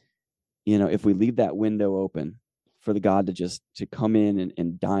 if we leave that window open for the God to come in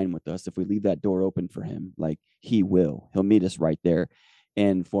and dine with us, if we leave that door open for him, like, he'll meet us right there.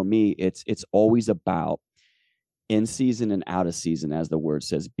 And for me, it's always about in season and out of season, as the word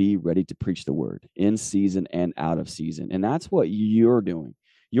says, be ready to preach the word in season and out of season. And that's what you're doing.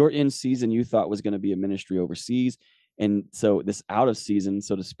 You're in season, you thought was going to be a ministry overseas. And so this out of season,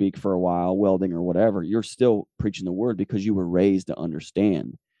 so to speak, for a while, welding or whatever, you're still preaching the word because you were raised to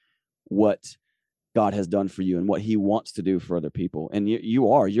understand what God has done for you and what he wants to do for other people. And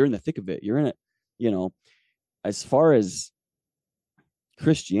you're in the thick of it. You're in it, as far as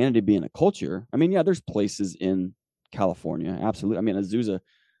Christianity being a culture. I mean, yeah, there's places in California. Absolutely. I mean,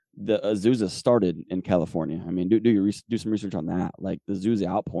 Azusa started in California. I mean, do some research on that. Like, the Azusa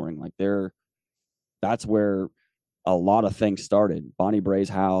outpouring, like that's where a lot of things started. Bonnie Bray's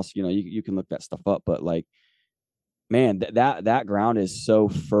house, you can look that stuff up, but like, man, that ground is so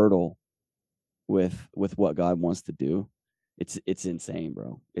fertile with what God wants to do. It's insane,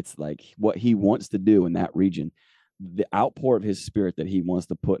 bro. It's like what he wants to do in that region. The outpour of his spirit that he wants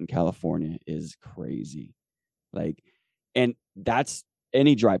to put in California is crazy. Like, and that's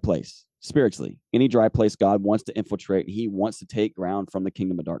any dry place spiritually, any dry place God wants to infiltrate. He wants to take ground from the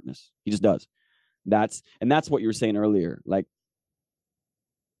kingdom of darkness. He just does. That's what you were saying earlier. Like,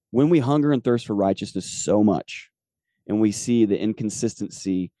 when we hunger and thirst for righteousness so much, and we see the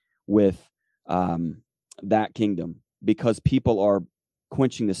inconsistency with that kingdom, because people are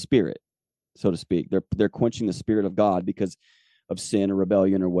quenching the spirit, so to speak. They're quenching the spirit of God because of sin or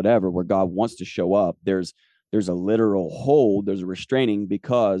rebellion or whatever, where God wants to show up. There's a literal hold, there's a restraining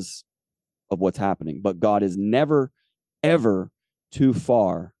because of what's happening. But God is never, ever too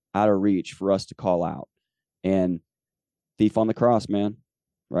far out of reach for us to call out. And thief on the cross, man,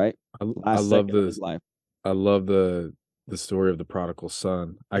 right? I love this life. I love the story of the prodigal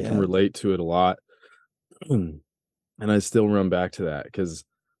son. I can relate to it a lot. And I still run back to that because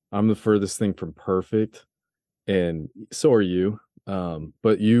I'm the furthest thing from perfect, and so are you.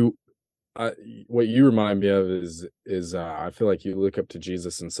 But what you remind me of is I feel like you look up to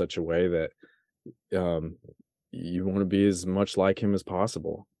Jesus in such a way that you want to be as much like him as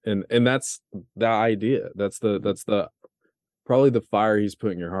possible, and that's the idea. That's the probably the fire he's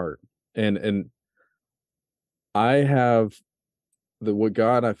put in your heart, and I have what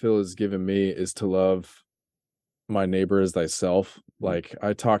God I feel has given me is to love my neighbor as thyself. Like,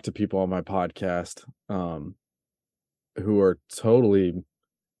 I talk to people on my podcast who are totally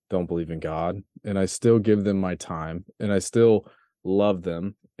don't believe in God, and I still give them my time, and I still love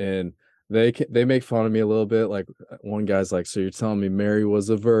them, and they make fun of me a little bit. Like, one guy's like, so you're telling me Mary was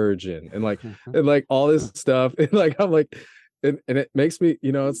a virgin, and like and like all this stuff, and like I'm like, and it makes me,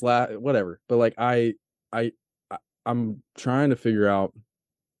 it's whatever, but like I'm trying to figure out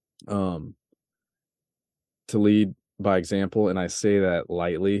to lead by example, and I say that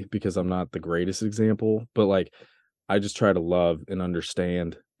lightly because I'm not the greatest example, but like I just try to love and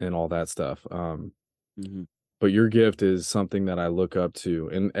understand and all that stuff. But your gift is something that I look up to,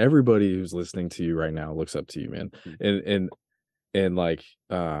 and everybody who's listening to you right now looks up to you, man. And like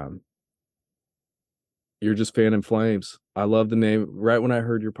you're just fanning flames. I love the name. Right when I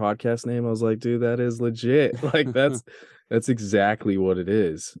heard your podcast name, I was like, dude, that is legit. Like that's exactly what it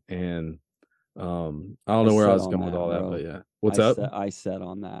is. And I don't know where I was going with all that, but yeah. What's up? I said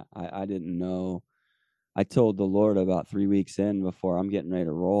on that. I didn't know. I told the Lord about 3 weeks in, before I'm getting ready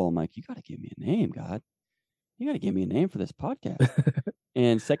to roll, I'm like, you got to give me a name, God. You got to give me a name for this podcast.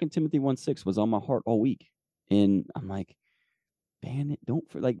 And 2 Timothy 1:6 was on my heart all week. And I'm like, man,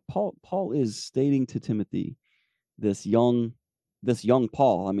 like Paul is stating to Timothy, this young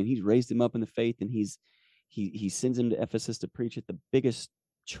Paul. I mean, he's raised him up in the faith, and he sends him to Ephesus to preach at the biggest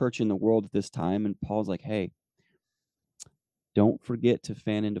church in the world at this time. And Paul's like, hey, don't forget to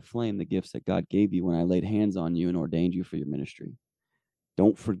fan into flame the gifts that God gave you when I laid hands on you and ordained you for your ministry.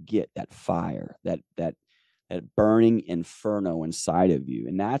 Don't forget that fire, that burning inferno inside of you.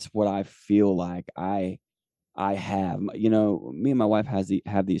 And that's what I feel like I have. Me and my wife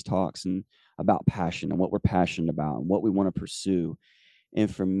have these talks and about passion and what we're passionate about and what we want to pursue. And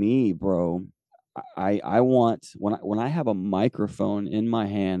for me, bro, I want, when I have a microphone in my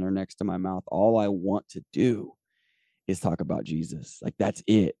hand or next to my mouth, all I want to do is talk about Jesus. Like, that's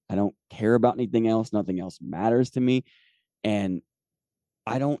it. I don't care about anything else. Nothing else matters to me. And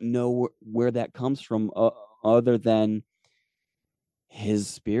I don't know where that comes from other than his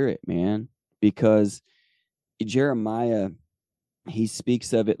spirit, man. Because Jeremiah, he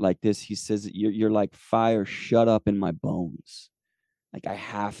speaks of it like this. He says, you're like fire shut up in my bones. Like, I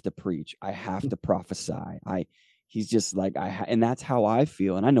have to preach. I have to prophesy. He's just like, and that's how I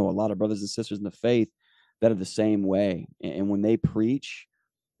feel. And I know a lot of brothers and sisters in the faith that are the same way. And when they preach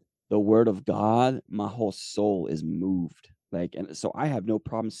the word of God, my whole soul is moved. Like, and so I have no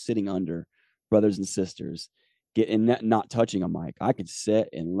problem sitting under brothers and sisters, not touching a mic. I could sit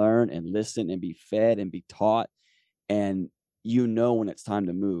and learn and listen and be fed and be taught. And when it's time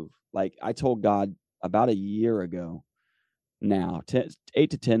to move. Like, I told God about a year ago now,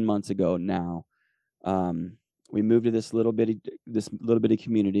 8 to 10 months ago now, we moved to this little bitty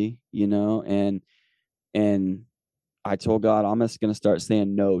community, and I told God, I'm just going to start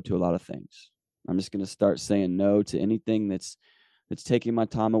saying no to a lot of things. I'm just going to start saying no to anything that's taking my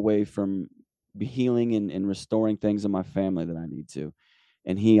time away from healing and restoring things in my family that I need to.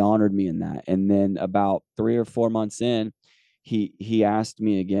 And he honored me in that. And then about 3 or 4 months in, he asked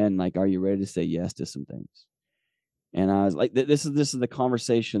me again, like, are you ready to say yes to some things? And I was like, this is the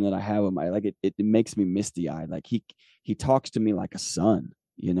conversation that I have with it makes me misty eyed. Like, he talks to me like a son,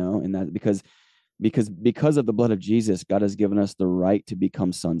 and that because of the blood of Jesus, God has given us the right to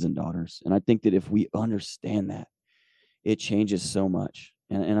become sons and daughters. And I think that if we understand that, it changes so much.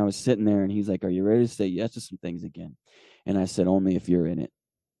 And I was sitting there, and he's like, "Are you ready to say yes to some things again?" And I said, "Only if you're in it.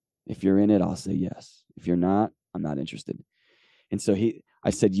 If you're in it, I'll say yes. If you're not, I'm not interested." And so I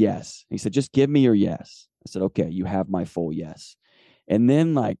said, yes. He said, "Just give me your yes." I said, "Okay, you have my full yes." And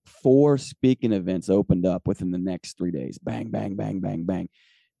then like 4 speaking events opened up within the next 3 days. Bang, bang, bang, bang, bang.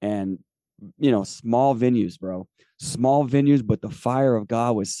 And, small venues, bro, small venues, but the fire of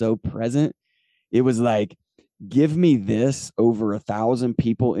God was so present. It was like, give me this over 1,000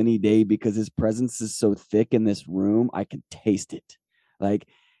 people any day, because his presence is so thick in this room. I can taste it. Like,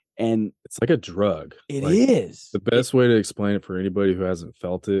 and it's like a drug. it Like, is. the best way to explain it for anybody who hasn't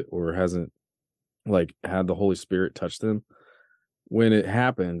felt it or hasn't like had the Holy Spirit touch them, when it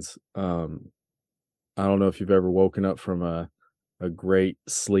happens, I don't know if you've ever woken up from a great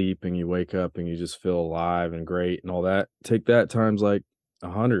sleep and you wake up and you just feel alive and great and all that. Take that times like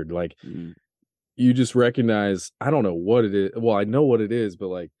 100. Like, Mm, you just recognize, I don't know what it is. Well, I know what it is, but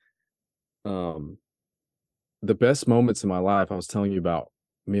like, um, the best moments in my life, I was telling you about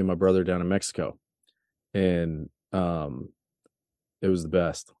me and my brother down in Mexico, and it was the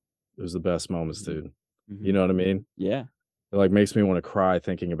best. It was the best moments, mhm, dude. You mhm. know what I mean? Yeah. It like makes me want to cry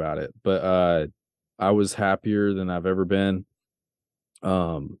thinking about it. But I was happier than I've ever been.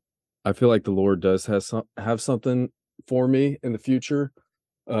 Um, I feel like the Lord does have something for me in the future,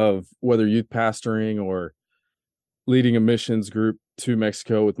 of whether youth pastoring or leading a missions group to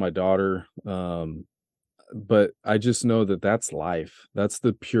Mexico with my daughter. But I just know that that's life. That's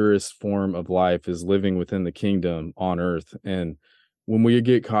the purest form of life, is living within the kingdom on earth. And when we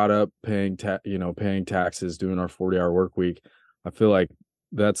get caught up paying taxes, doing our 40-hour work week, I feel like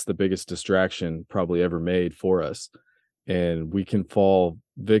that's the biggest distraction probably ever made for us. And we can fall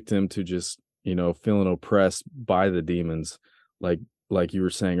victim to just, feeling oppressed by the demons, like like you were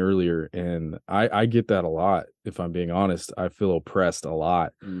saying earlier. And I get that a lot. If I'm being honest, I feel oppressed a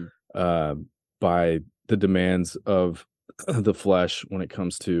lot, Mm, uh, by the demands of the flesh when it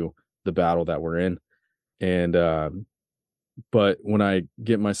comes to the battle that we're in. And but when I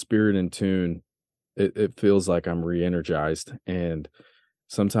get my spirit in tune, it feels like I'm re-energized. And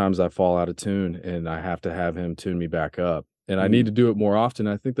sometimes I fall out of tune and I have to have him tune me back up. And I need mm, to do it more often.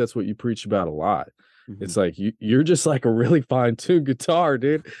 I think that's what you preach about a lot. mhm. It's like you're just like a really fine tuned guitar,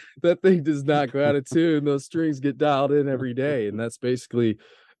 dude. That thing does not go out of tune. Those strings get dialed in every day. And that's basically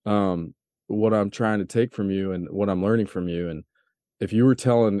um what I'm trying to take from you and what I'm learning from you. And if you were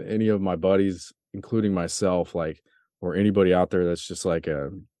telling any of my buddies, including myself, like, or anybody out there that's just like a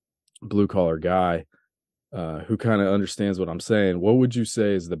blue collar guy, who kind of understands what I'm saying, what would you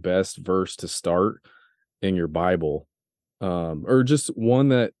say is the best verse to start in your Bible? Or just one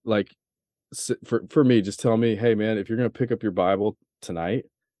that, like, for me, just tell me, hey man, if you're gonna pick up your Bible tonight,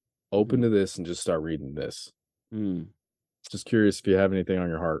 open Mhm. to this and just start reading this. Mm. Just curious if you have anything on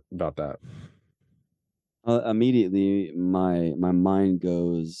your heart about that. Immediately, my mind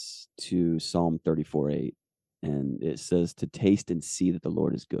goes to Psalm 34:8, and it says, "To taste and see that the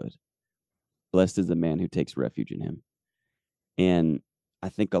Lord is good. Blessed is the man who takes refuge in him." And I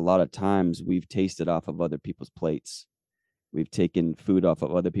think a lot of times we've tasted off of other people's plates. We've taken food off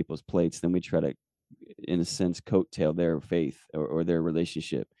of other people's plates, then we try to, in a sense, coattail their faith, or their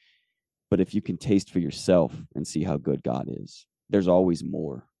relationship. But if you can taste for yourself and see how good God is, there's always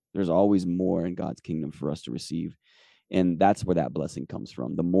more. There's always more in God's kingdom for us to receive. And that's where that blessing comes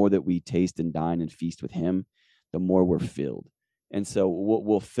from. The more that we taste and dine and feast with Him, the more we're filled. And so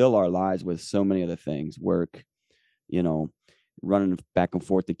we'll fill our lives with so many other things: work, you know, running back and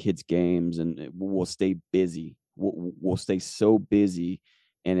forth to kids' games, and we'll stay busy. We'll stay so busy,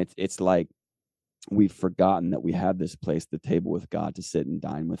 and it's like we've forgotten that we have this place, the table with God, to sit and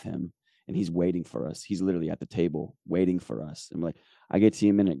dine with Him, and He's waiting for us. He's literally at the table waiting for us. I'm like, I get to you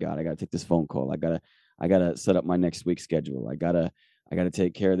in a minute, God. I gotta take this phone call. I gotta set up my next week's schedule. I gotta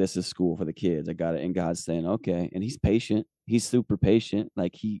take care of this at school for the kids. And God's saying, okay, and He's patient. He's super patient.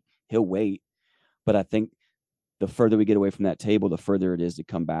 Like he'll wait. But I think the further we get away from that table, the further it is to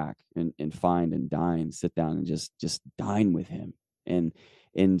come back and find and dine, sit down and just dine with Him. And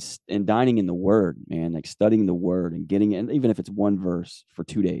and dining in the Word, man, like studying the Word and getting, and even if it's one verse for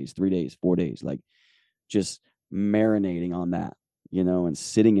 2 days, 3 days, 4 days, like just marinating on that, and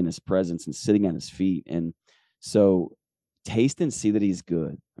sitting in His presence and sitting at His feet. And so taste and see that He's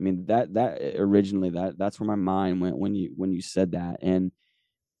good. I mean, that originally, that's where my mind went when you said that. And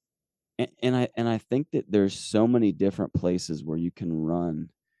I think that there's so many different places where you can run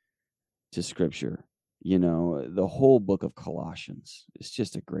to scripture. The whole book of Colossians is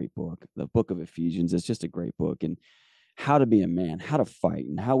just a great book. The book of Ephesians is just a great book. And how to be a man, how to fight,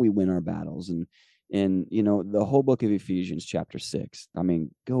 and how we win our battles. And And, the whole book of Ephesians, chapter 6, I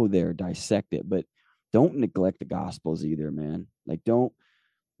mean, go there, dissect it, but don't neglect the Gospels either, man. Like, don't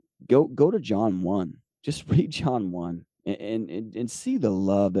go to John 1. Just read John 1 and see the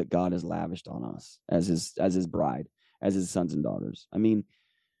love that God has lavished on us as his bride, as his sons and daughters. I mean,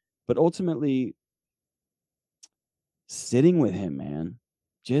 but ultimately, sitting with him, man,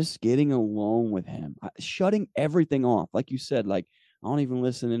 just getting alone with him, shutting everything off. Like you said, like, I don't even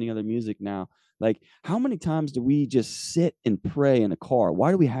listen to any other music now. Like, how many times do we just sit and pray in a car?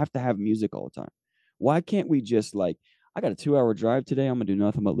 Why do we have to have music all the time? Why can't we just, like, I got a 2-hour drive today. I'm going to do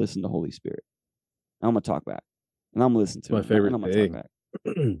nothing but listen to Holy Spirit. I'm going to talk back. And I'm going to listen to my him. favorite and I'm going to thing. talk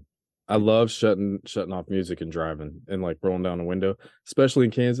back. I love shutting off music and driving and like rolling down the window, especially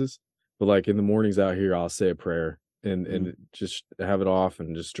in Kansas. But like in the mornings out here, I'll say a prayer and just have it off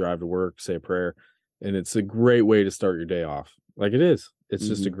and just drive to work, say a prayer. And it's a great way to start your day off. Like it is. It's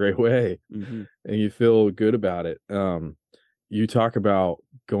just a great way. And you feel good about it. You talk about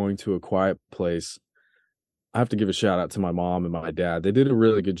going to a quiet place. I have to give a shout out to my mom and my dad. They did a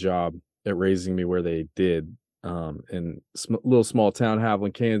really good job at raising me where they did. In little small town,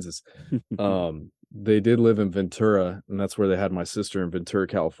 Haviland, Kansas. They did live in Ventura, and that's where they had my sister in Ventura,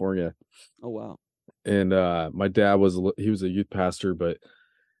 California. Oh, wow. And my dad was a youth pastor, but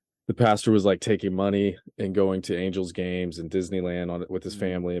the pastor was like taking money and going to Angels games and Disneyland on it with his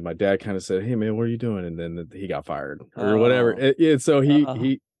family. And my dad kind of said, "Hey man, what are you doing?" And then he got fired or whatever. And so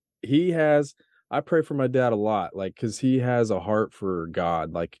he has, I pray for my dad a lot, like, cause he has a heart for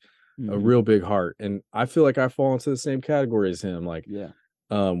God, like a real big heart. And I feel like I fall into the same category as him. Like,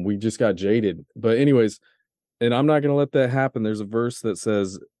 we just got jaded, but anyways, and I'm not going to let that happen. There's a verse that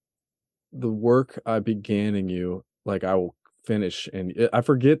says, "The work I began in you, like I will finish." And I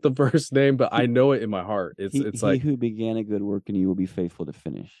forget the verse name, but I know it in my heart. It's like, he who began a good work in you will be faithful to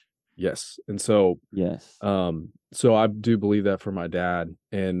finish. Yes. And so, yes. So I do believe that for my dad,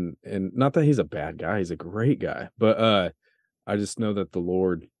 and not that he's a bad guy, he's a great guy, but I just know that the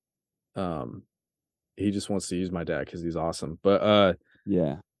Lord, he just wants to use my dad because he's awesome. But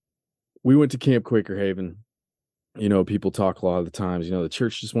we went to Camp Quaker Haven. You know, people talk a lot of the times, you know, the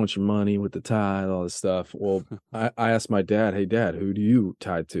church just wants your money with the tithe, all this stuff. Well, I asked my dad, "Hey dad, who do you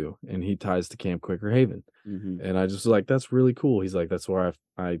tithe to?" And he tithes to Camp Quaker Haven. And I just was like, "That's really cool." He's like, "That's where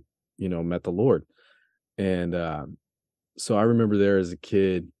I met the Lord." And so I remember there as a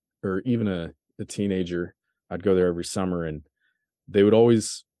kid or even a teenager, I'd go there every summer, and they would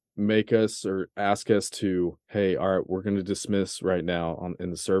always make us or ask us to, "Hey, all right, we're going to dismiss right now in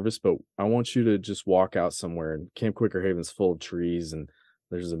the service, but I want you to just walk out somewhere." And Camp Quaker Haven's full of trees, and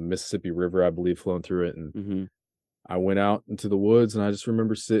there's a Mississippi River, I believe, flowing through it. And I went out into the woods, and I just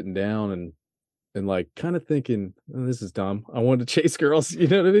remember sitting down and like kind of thinking, "Oh, this is dumb. I wanted to chase girls," you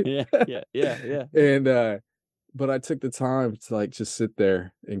know what I mean? Yeah. And but I took the time to like just sit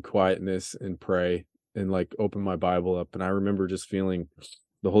there in quietness and pray and like open my Bible up, and I remember just feeling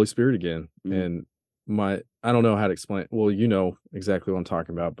the Holy Spirit again. And I don't know how to explain it. Well, you know exactly what I'm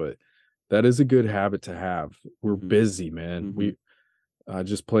talking about, but that is a good habit to have. We're busy, man. I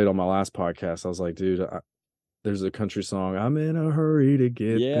just played on my last podcast. I was like, dude, there's a country song, "I'm in a hurry to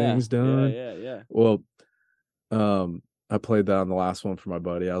get things done." Yeah. Well, I played that on the last one for my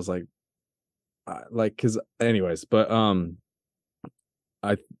buddy. I was like, cause anyways, but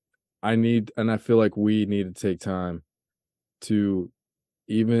I need, and I feel like we need to take time to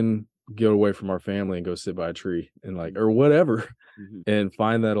even get away from our family and go sit by a tree and like, or whatever, and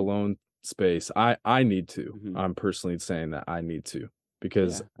find that alone space. I need to. I'm personally saying that I need to,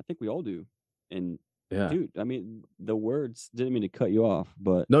 because I think we all do. And yeah, dude, I mean, the words, didn't mean to cut you off,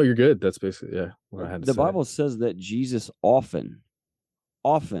 but no, you're good. That's basically what I had to say. The Bible says that Jesus often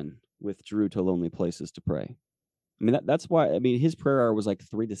withdrew to lonely places to pray. I mean, that's why, I mean, his prayer hour was like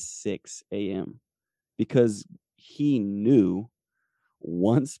 3 to 6 a.m. because he knew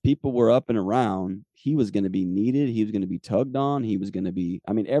once people were up and around, he was going to be needed. He was going to be tugged on. He was going to be,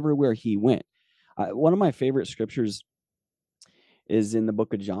 I mean, everywhere he went. One of my favorite scriptures is in the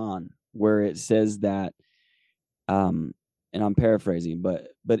book of John, where it says that, and I'm paraphrasing, but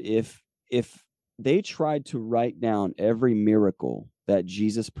if they tried to write down every miracle that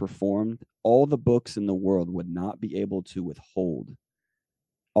Jesus performed, all the books in the world would not be able to withhold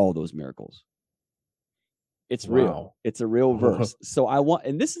all those miracles. It's real. It's a real verse. So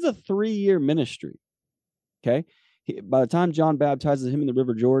and this is a 3-year ministry. Okay. By the time John baptizes him in the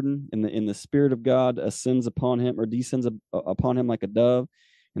River Jordan, in the Spirit of God ascends upon him or descends upon him like a dove,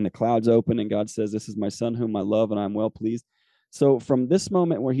 and the clouds open, and God says, "This is my son whom I love, and I'm well pleased." So from this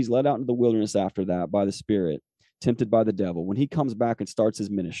moment where he's led out into the wilderness after that by the Spirit, tempted by the devil, when he comes back and starts his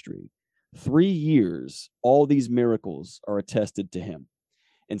ministry, 3 years, all these miracles are attested to him.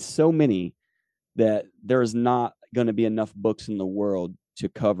 And so many that there's not going to be enough books in the world to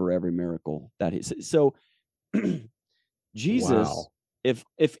cover every miracle that he. So Jesus, Wow.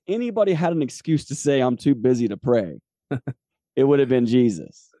 if anybody had an excuse to say I'm too busy to pray, it would have been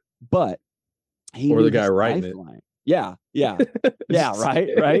Jesus. But he or knew the guy his writing lifeline. Yeah.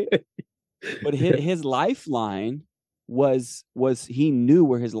 Right. But his lifeline was he knew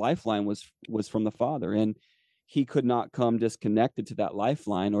where his lifeline was from the Father, and he could not come disconnected to that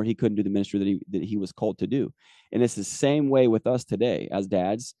lifeline, or he couldn't do the ministry that he was called to do. And it's the same way with us today, as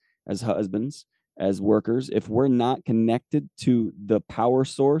dads, as husbands, as workers. If we're not connected to the power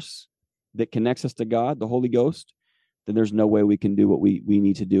source that connects us to God, the Holy Ghost, then there's no way we can do what we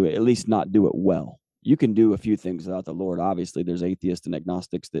need to do, at least not do it well. You can do a few things without the Lord. Obviously, there's atheists and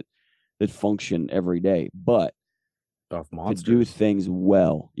agnostics that function every day, but to do things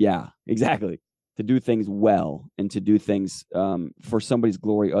well, yeah, exactly. To do things well and to do things for somebody's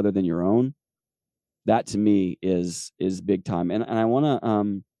glory other than your own, that to me is big time. And I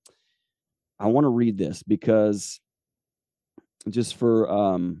want to read this because just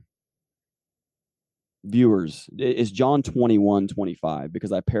for viewers, it's John 21:25,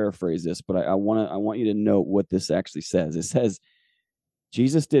 because I paraphrase this, but I want you to note what this actually says. It says,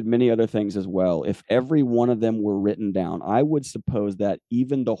 Jesus did many other things as well. If every one of them were written down, I would suppose that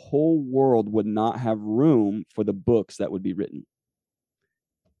even the whole world would not have room for the books that would be written.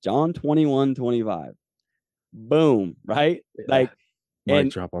 John 21:25. Boom, right? Yeah. Like, mic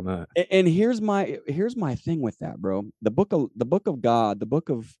drop on that. And here's my thing with that, bro. The book of God, the book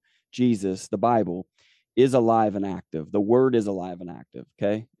of Jesus, the Bible, is alive and active. The word is alive and active.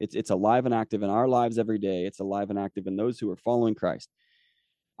 Okay. It's alive and active in our lives every day. It's alive and active in those who are following Christ.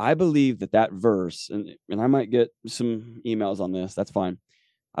 I believe that verse, and I might get some emails on this, that's fine.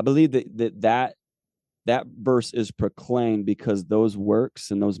 I believe that verse is proclaimed because those works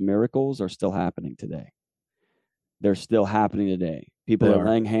and those miracles are still happening today. They're still happening today. People are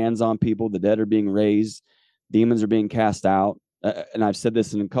laying hands on people. The dead are being raised. Demons are being cast out. And I've said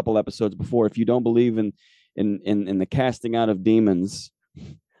this in a couple episodes before. If you don't believe in the casting out of demons,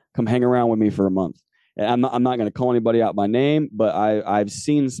 come hang around with me for a month. And I'm not going to call anybody out by name, but I've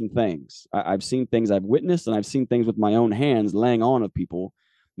seen some things. I've seen things I've witnessed, and I've seen things with my own hands laying on of people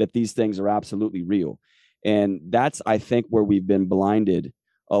that these things are absolutely real. And that's, I think, where we've been blinded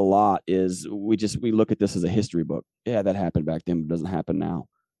a lot, is we look at this as a history book. Yeah, that happened back then, but it doesn't happen now.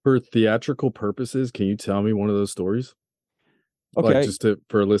 For theatrical purposes, can you tell me one of those stories? Okay. Like, just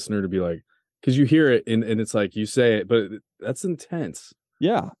for a listener to be like, because you hear it and it's like you say it, but that's intense.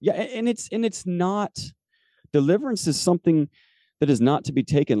 Yeah. And it's not, deliverance is something that is not to be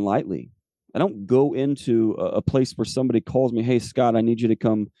taken lightly. I don't go into a place where somebody calls me, hey, Scott, I need you to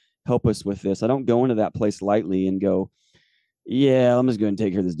come help us with this. I don't go into that place lightly and go, yeah, I'm just going to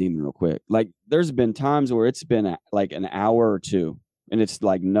take care of this demon real quick. Like, there's been times where it's been like an hour or two and it's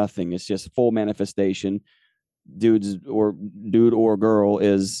like nothing. It's just full manifestation. Dude or girl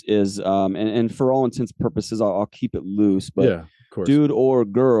is and for all intents and purposes, I'll keep it loose, but yeah, of course. Dude or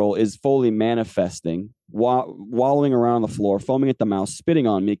girl is fully manifesting, wallowing around on the floor, foaming at the mouth, spitting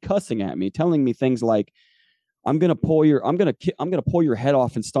on me, cussing at me, telling me things like, I'm gonna pull your head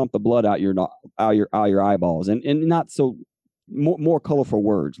off and stomp the blood out your eyeballs, and not so more colorful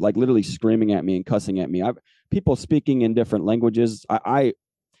words, like literally screaming at me and cussing at me. People speaking in different languages.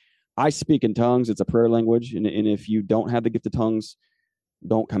 I speak in tongues. It's a prayer language. And if you don't have the gift of tongues,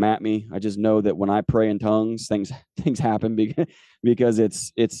 don't come at me. I just know that when I pray in tongues, things happen because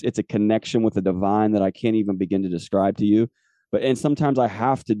it's a connection with the divine that I can't even begin to describe to you. And sometimes I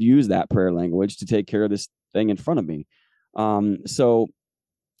have to use that prayer language to take care of this thing in front of me. So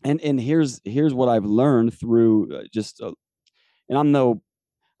here's what I've learned through and I'm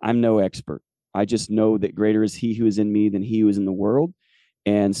no expert. I just know that greater is he who is in me than he who is in the world.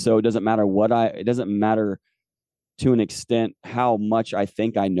 And so it doesn't matter it doesn't matter to an extent how much I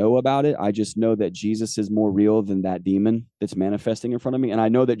think I know about it. I just know that Jesus is more real than that demon that's manifesting in front of me. And I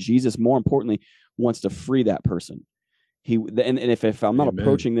know that Jesus, more importantly, wants to free that person. And if I'm not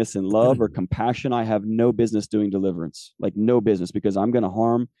approaching this in love or compassion, I have no business doing deliverance, like no business, because I'm going to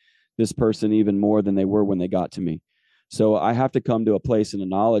harm this person even more than they were when they got to me. So I have to come to a place in the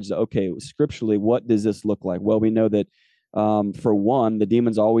knowledge that, okay, scripturally, what does this look like? Well, we know that for one, the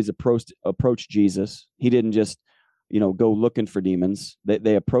demons always approached Jesus. He didn't just, go looking for demons.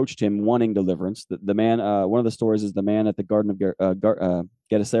 They approached him wanting deliverance. The man, one of the stories is the man at the Garden of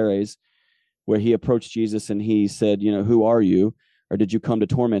Gadarenes, where he approached Jesus and he said, who are you? Or did you come to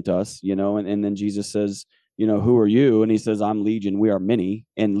torment us? And then Jesus says, who are you? And he says, I'm Legion. We are many.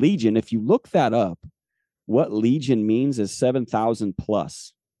 And Legion, if you look that up, what Legion means is 7,000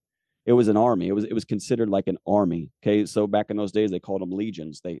 plus. It was an army. It was considered like an army. Okay. So back in those days, they called them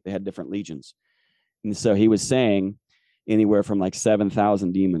legions. They had different legions. And so he was saying anywhere from like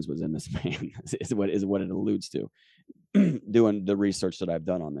 7,000 demons was in this man is what it alludes to doing the research that I've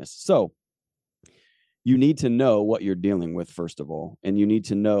done on this. So you need to know what you're dealing with, first of all. And you need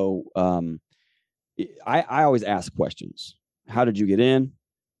to know, I always ask questions. How did you get in?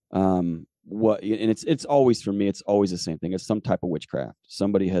 What, and it's always, for me, it's always the same thing. It's some type of witchcraft.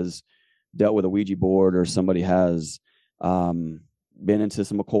 Somebody has dealt with a Ouija board, or somebody has been into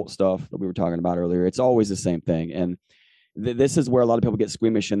some occult stuff that we were talking about earlier. It's always the same thing. And this is where a lot of people get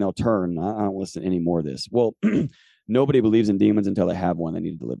squeamish and they'll turn. I don't listen to any more of this. Well, nobody believes in demons until they have one they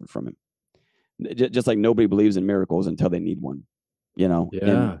need delivered from him. Just like nobody believes in miracles until they need one,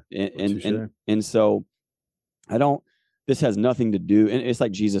 Yeah. And so I don't, this has nothing to do. And it's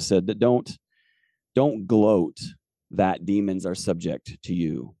like Jesus said, that don't gloat that demons are subject to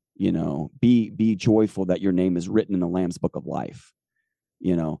you. Be joyful that your name is written in the Lamb's book of life.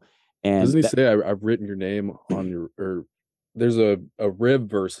 And doesn't he say I've written your name on your, or there's a rib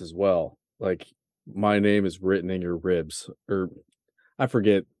verse as well, like my name is written in your ribs, or I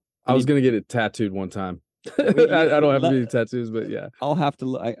forget. I was gonna get it tattooed one time. I don't have any tattoos, but yeah, I'll have to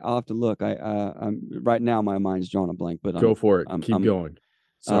look. I'm right now, my mind's drawing a blank, but go for it. Keep going.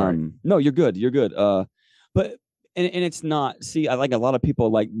 Sorry. No, you're good. You're good. But it's not. See, I like a lot of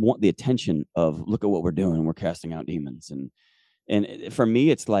people want the attention of, look at what we're doing. We're casting out demons, and for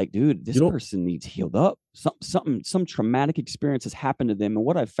me, it's like, dude, this person needs healed up. Some traumatic experience has happened to them, and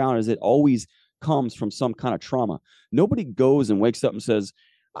what I've found is it always comes from some kind of trauma. Nobody goes and wakes up and says,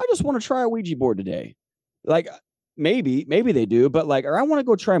 I just want to try a Ouija board today. Like maybe they do, but or I want to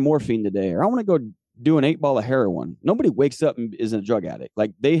go try morphine today, or I want to go do an 8-ball of heroin. Nobody wakes up and is a drug addict.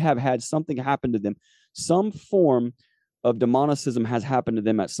 Like, they have had something happen to them. Some form of demonicism has happened to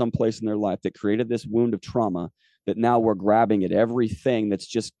them at some place in their life that created this wound of trauma, that now we're grabbing at everything that's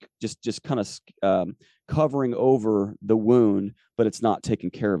just kind of covering over the wound, but it's not taking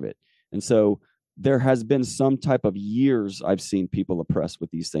care of it. And so there has been some type of years I've seen people oppressed with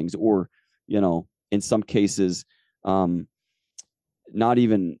these things, or, in some cases, not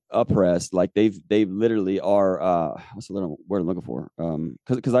even oppressed. Like they've literally are, what's the little word I'm looking for?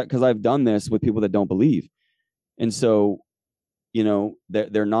 Cause I've done this with people that don't believe. And so,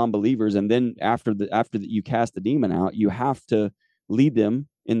 they're non-believers. And then after you cast the demon out, you have to lead them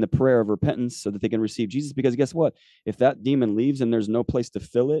in the prayer of repentance so that they can receive Jesus. Because guess what? If that demon leaves and there's no place to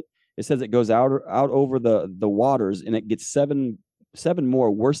fill it, it says it goes out over the waters, and it gets seven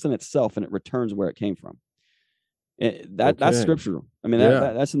more worse than itself, and it returns where it came from. That's scriptural. I mean,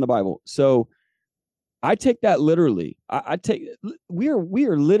 that's in the Bible. So I take that literally. We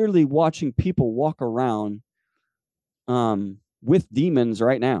are literally watching people walk around with demons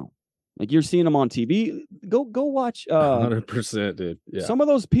right now. Like, you're seeing them on TV. Go watch 100%, dude. Yeah. Some of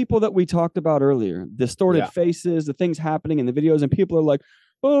those people that we talked about earlier, distorted faces, the things happening in the videos, and people are like,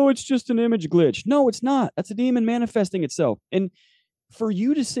 oh, it's just an image glitch. No, it's not. That's a demon manifesting itself. And for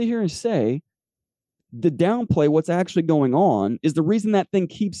you to sit here and say, to downplay what's actually going on, is the reason that thing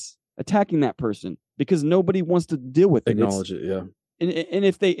keeps attacking that person, because nobody wants to deal with it. Acknowledge it, yeah.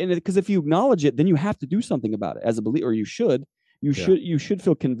 And because if you acknowledge it, then you have to do something about it as a believer, or you should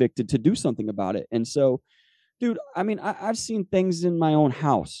feel convicted to do something about it. And so, dude, I mean, I've seen things in my own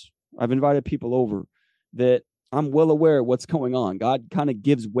house. I've invited people over that I'm well aware of what's going on. God kind of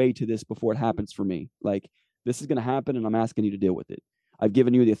gives way to this before it happens for me. Like, this is going to happen, and I'm asking you to deal with it. I've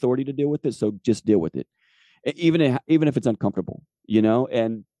given you the authority to deal with it, so just deal with it, even if it's uncomfortable,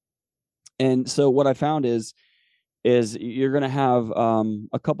 And so what I found is you're going to have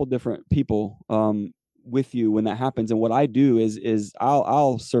a couple different people with you when that happens. And what I do is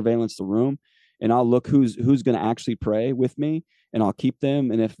I'll surveillance the room, and I'll look who's going to actually pray with me, and I'll keep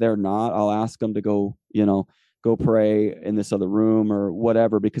them. And if they're not, I'll ask them to go pray in this other room or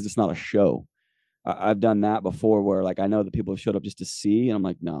whatever, because it's not a show. I've done that before, where I know that people have showed up just to see, and I'm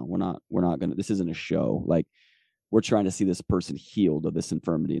like, no, we're not gonna. This isn't a show. Like, we're trying to see this person healed of this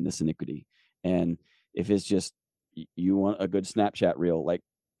infirmity and this iniquity. And if it's just you want a good Snapchat reel,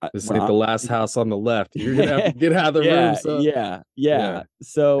 this ain't the last house on the left. You're gonna have to get out of the room. So. Yeah.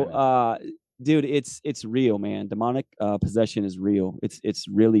 So, dude, it's real, man. Demonic possession is real. It's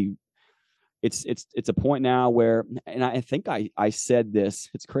really. It's a point now where, and I think I said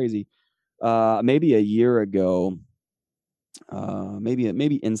this. It's crazy. Maybe a year ago,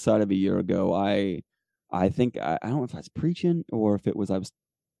 maybe inside of a year ago, I think I don't know if I was preaching or if it was I was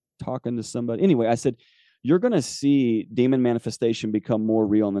talking to somebody. Anyway, I said, you're going to see demon manifestation become more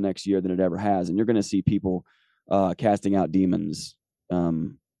real in the next year than it ever has. And you're going to see people casting out demons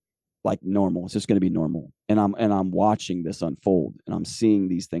like normal. It's just going to be normal. And I'm watching this unfold, and I'm seeing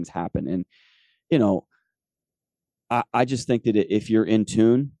these things happen. And, you know, I just think that if you're in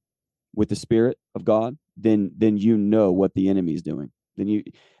tune with the Spirit of God, then you know what the enemy is doing. Then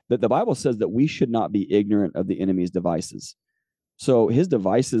the Bible says that we should not be ignorant of the enemy's devices. So his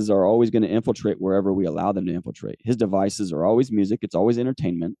devices are always going to infiltrate wherever we allow them to infiltrate. His devices are always music. It's always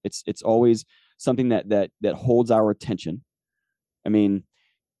entertainment. It's always something that holds our attention. I mean,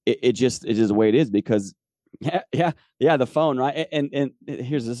 it is the way it is, because the phone, right? And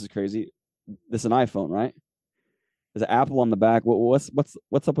this is crazy. This is an iPhone, right? There's an apple on the back. What's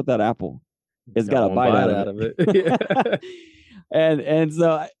up with that apple? It's got a bite out of it. and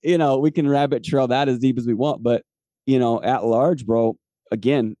so, you know, we can rabbit trail that as deep as we want, but, you know, at large, bro,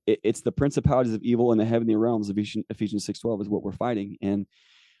 again, it's the principalities of evil in the heavenly realms. Ephesians 6:12 is what we're fighting. And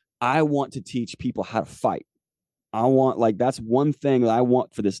I want to teach people how to fight. That's one thing that I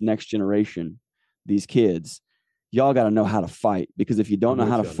want for this next generation, these kids. Y'all got to know how to fight, because if you don't know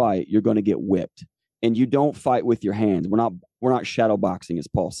how to fight, you're going to get whipped. And you don't fight with your hands. We're not shadow boxing, as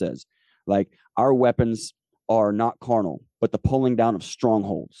Paul says. Like, our weapons are not carnal, but the pulling down of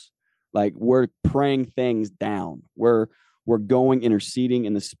strongholds. Like, we're praying things down. We're going interceding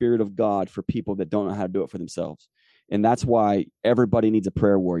in the Spirit of God for people that don't know how to do it for themselves. And that's why everybody needs a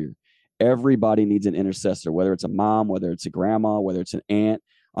prayer warrior. Everybody needs an intercessor, whether it's a mom, whether it's a grandma, whether it's an aunt.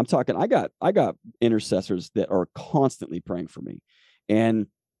 I'm talking, I got intercessors that are constantly praying for me. And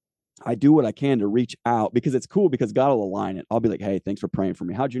I do what I can to reach out, because it's cool, because God will align it. I'll be like, hey, thanks for praying for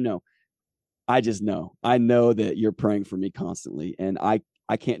me. How'd you know? I just know. I know that you're praying for me constantly, and I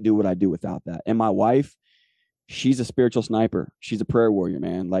can't do what I do without that. And my wife, she's a spiritual sniper. She's a prayer warrior,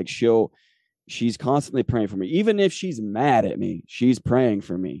 man. Like, she's constantly praying for me. Even if she's mad at me, she's praying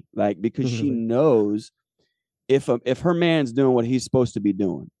for me. Like, because she knows if her man's doing what he's supposed to be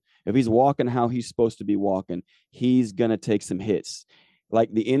doing, if he's walking how he's supposed to be walking, he's going to take some hits.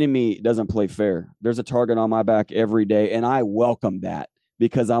 Like, the enemy doesn't play fair. There's a target on my back every day, and I welcome that,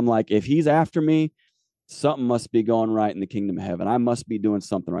 because I'm like, if he's after me, something must be going right in the kingdom of heaven. I must be doing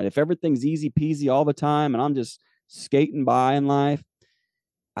something right. If everything's easy peasy all the time and I'm just skating by in life,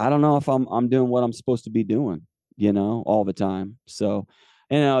 I don't know if I'm doing what I'm supposed to be doing, you know, all the time. So,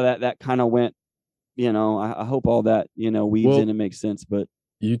 you know, that kind of went, you know, I hope all that, you know, weaves in and makes sense. But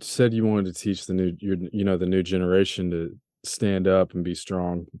you said you wanted to teach the new generation to stand up and be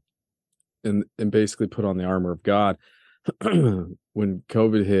strong and basically put on the armor of God. When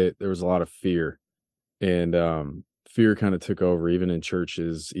COVID hit, there was a lot of fear, and fear kind of took over, even in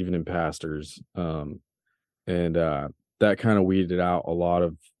churches, even in pastors. And that kind of weeded out a lot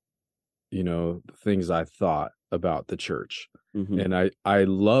of, you know, the things I thought about the church. Mm-hmm. And I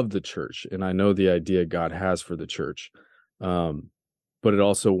love the church, and I know the idea God has for the church. But it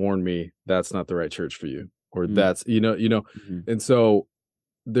also warned me that's not the right church for you, or that's, you know, mm-hmm. And so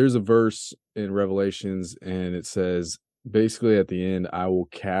there's a verse in Revelations, and it says, basically at the end, I will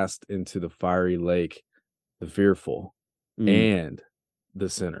cast into the fiery lake the fearful and the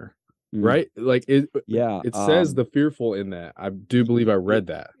sinner. Right? Like, it says the fearful in that. I do believe I read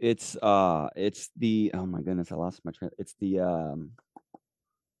that. It's the, oh my goodness, I lost my train. It's the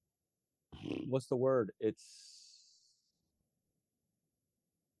what's the word?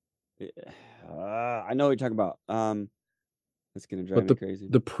 I know what you're talking about. It's gonna drive me crazy.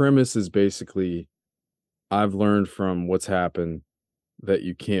 The premise is basically, I've learned from what's happened that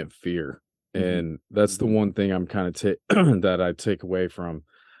you can't fear. And that's the one thing I'm kind of that I take away from,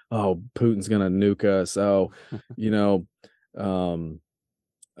 oh, Putin's going to nuke us. Oh, you know,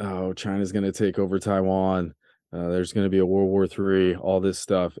 oh, China's going to take over Taiwan. There's going to be a World War III, all this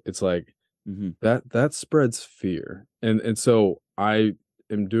stuff. It's like that spreads fear. And so I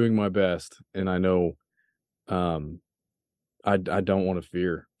am doing my best, and I know I don't want to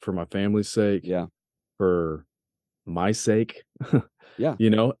fear, for my family's sake. Yeah. For my sake. Yeah. You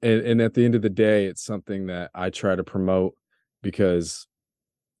know, and at the end of the day, it's something that I try to promote, because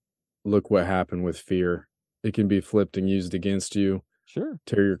look what happened with fear. It can be flipped and used against you. Sure.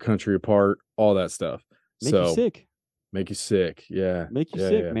 Tear your country apart, all that stuff. Make you sick. Make you sick. Yeah. Make you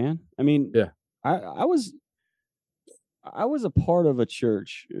sick, man. I mean, yeah. I was a part of a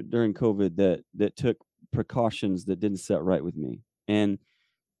church during COVID that took precautions that didn't set right with me. And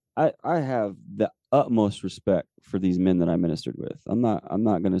I have the utmost respect for these men that I ministered with. I'm not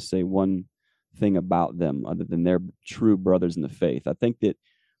going to say one thing about them other than they're true brothers in the faith. I think that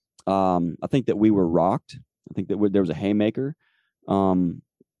we were rocked. I think that there was a haymaker.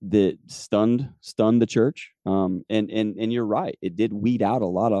 that stunned the church. And you're right. It did weed out a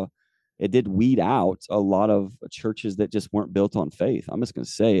lot of churches that just weren't built on faith. I'm just going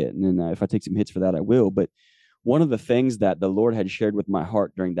to say it. And then if I take some hits for that, I will. But one of the things that the Lord had shared with my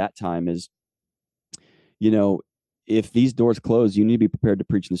heart during that time is, if these doors close, you need to be prepared to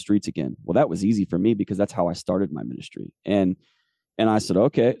preach in the streets again. Well, that was easy for me because that's how I started my ministry. And I said,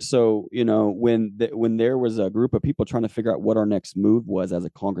 okay, so, when there was a group of people trying to figure out what our next move was as a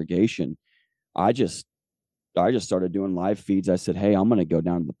congregation, I just started doing live feeds. I said, hey, I'm going to go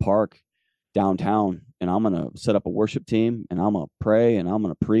down to the park downtown and I'm going to set up a worship team and I'm going to pray and I'm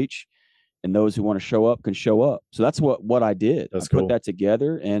going to preach, and those who want to show up can show up. So that's what I did. That's I cool. put that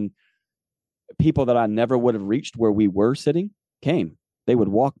together, and people that I never would have reached where we were sitting came. They would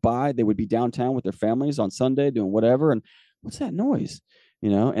walk by, they would be downtown with their families on Sunday doing whatever. And what's that noise?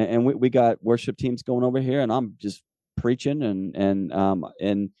 And we got worship teams going over here, and I'm just preaching.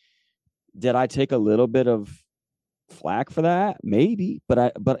 And did I take a little bit of flack for that? Maybe.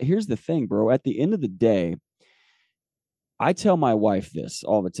 But here's the thing, bro. At the end of the day, I tell my wife this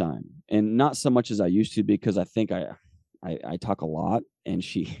all the time, and not so much as I used to, because I think I talk a lot, and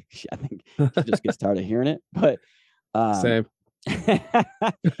she I think she just gets tired of hearing it. But same.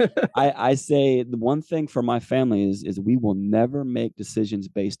 I say the one thing for my family is we will never make decisions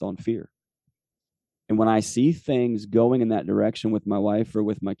based on fear. And when I see things going in that direction with my wife or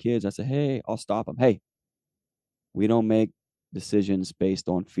with my kids, I say, hey, I'll stop them. Hey, we don't make decisions based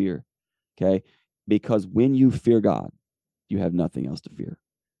on fear. Okay. Because when you fear God, you have nothing else to fear.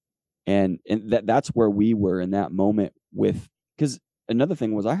 And that's where we were in that moment with, because another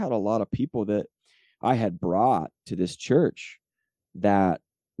thing was I had a lot of people that I had brought to this church that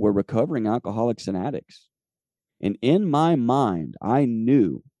were recovering alcoholics and addicts. And in my mind, I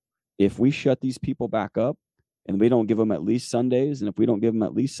knew if we shut these people back up and we don't give them at least Sundays, and if we don't give them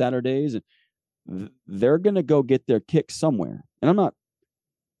at least Saturdays, they're going to go get their kick somewhere. And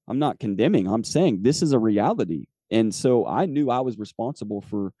I'm not condemning. I'm saying this is a reality. And so I knew I was responsible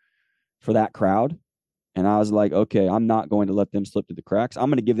for that crowd. And I was like, okay, I'm not going to let them slip through the cracks. I'm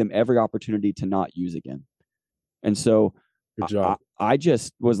going to give them every opportunity to not use again. And so good job. I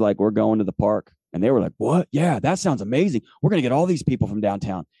just was like, we're going to the park. And they were like, what? Yeah, that sounds amazing. We're going to get all these people from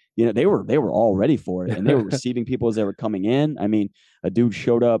downtown. They were all ready for it. And they were receiving people as they were coming in. I mean, a dude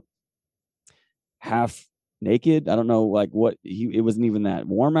showed up half naked. I don't know, like it wasn't even that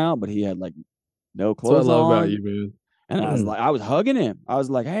warm out, but he had like no clothes on. That's what I love about you, man. And I was hugging him. I was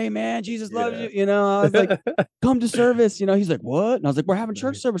like, hey man, Jesus loves you. I was like, come to service. He's like, what? And I was like, we're having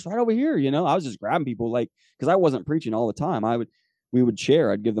church service right over here. I was just grabbing people, like, because I wasn't preaching all the time. We would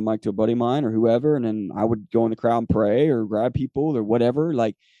share. I'd give the mic to a buddy of mine or whoever, and then I would go in the crowd and pray or grab people or whatever.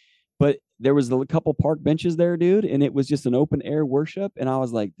 Like, but there was a couple park benches there, dude, and it was just an open air worship. And I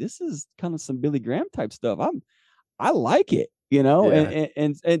was like, this is kind of some Billy Graham type stuff. I like it,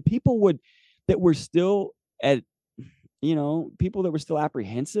 and people that were still at, people that were still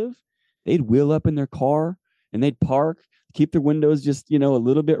apprehensive, they'd wheel up in their car and they'd park, keep their windows just, a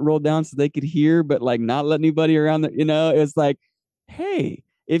little bit rolled down so they could hear, but like not let anybody around it's like, hey,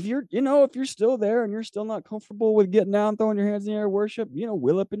 if you're still there and you're still not comfortable with getting down, throwing your hands in the air, worship,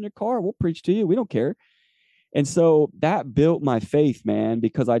 wheel up in your car, we'll preach to you. We don't care. And so that built my faith, man,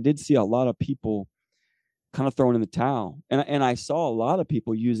 because I did see a lot of people kind of throwing in the towel. And I saw a lot of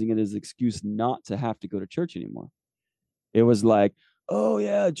people using it as an excuse not to have to go to church anymore. It was like, oh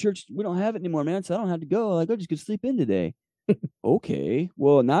yeah, church, we don't have it anymore, man. So I don't have to go. Like, I just could sleep in today. Okay.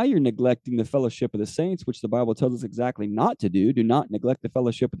 Well, now you're neglecting the fellowship of the saints, which the Bible tells us exactly not to do. Do not neglect the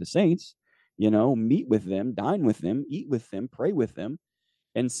fellowship of the saints. Meet with them, dine with them, eat with them, pray with them.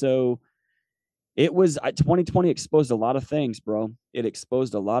 And so it was 2020 exposed a lot of things, bro. It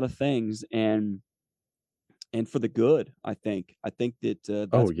exposed a lot of things, and for the good. I think that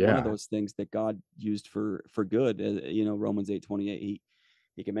that's one of those things that God used for good. Romans 8:28,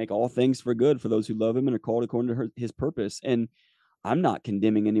 he can make all things for good for those who love him and are called according to his purpose. And I'm not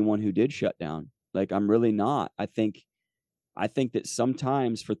condemning anyone who did shut down. Like, I'm really not. I think that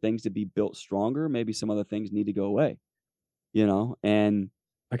sometimes for things to be built stronger, maybe some other things need to go away, and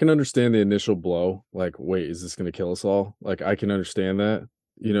I can understand the initial blow. Like, wait, is this going to kill us all? Like, I can understand that,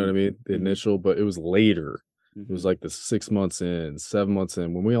 you know what I mean? The initial, but it was later. It was like the 6 months in, 7 months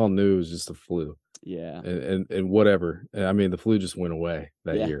in, when we all knew it was just a flu. Yeah. And whatever. I mean, the flu just went away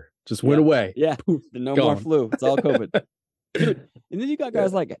that year. Just went away. Yeah. No more flu. It's all COVID. Dude, and then you got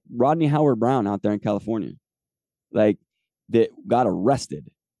guys like Rodney Howard-Browne out there in California, like, that got arrested.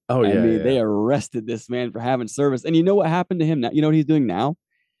 Oh, yeah. I mean, they arrested this man for having service. And you know what happened to him now? You know what he's doing now?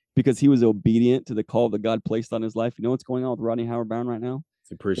 Because he was obedient to the call that God placed on his life. You know what's going on with Rodney Howard-Browne right now? Is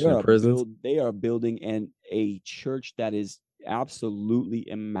he preaching in prisons? They are building a church that is absolutely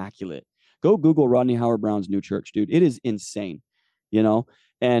immaculate. Go Google Rodney Howard Brown's new church, dude. It is insane, you know.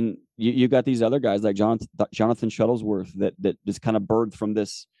 And you got these other guys like Jonathan Shuttlesworth that just kind of birthed from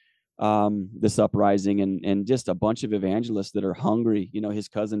this this uprising, and just a bunch of evangelists that are hungry. You know, his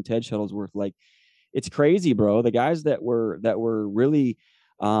cousin Ted Shuttlesworth. Like, it's crazy, bro. The guys that were really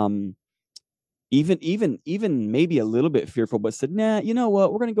even maybe a little bit fearful, but said, nah, you know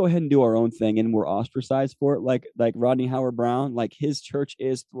what, we're going to go ahead and do our own thing, and we're ostracized for it. Like Rodney Howard Brown, like his church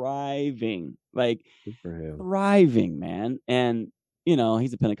is thriving, like thriving, man. And you know,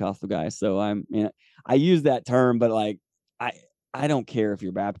 he's a Pentecostal guy, so I use that term, but like I don't care if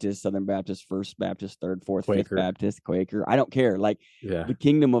you're Baptist, Southern Baptist, First Baptist, Third, Fourth, Quaker. Fifth Baptist, Quaker. I don't care. Like, the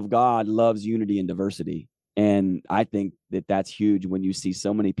kingdom of God loves unity and diversity. And I think that that's huge when you see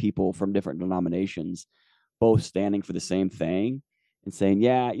so many people from different denominations both standing for the same thing and saying,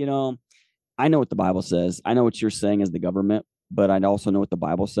 yeah, you know, I know what the Bible says. I know what you're saying as the government, but I also know what the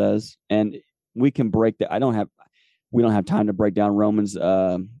Bible says. And we can break that. We don't have time to break down Romans.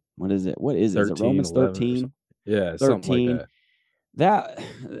 What is it? 13, is it Romans 13? Yeah, 13. Something like that.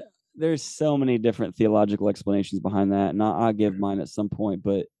 There's so many different theological explanations behind that, and I'll give mine at some point.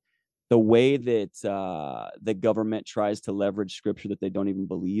 But the way that the government tries to leverage scripture that they don't even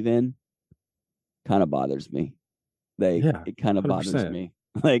believe in kind of bothers me. It kind of bothers me.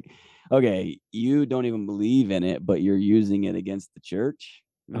 Like, okay, you don't even believe in it, but you're using it against the church.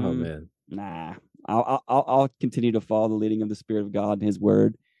 Oh man, nah. I'll continue to follow the leading of the Spirit of God and His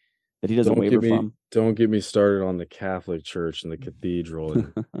Word that He doesn't waver from. Don't get me started on the Catholic Church and the cathedral,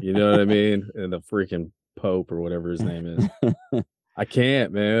 and you know what I mean, and the freaking Pope or whatever his name is. I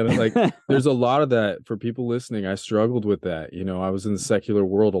can't, man. Like, there's a lot of that for people listening. I struggled with that. You know, I was in the secular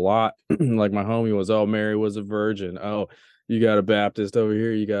world a lot. Like, my homie was, oh, Mary was a virgin. Oh, you got a Baptist over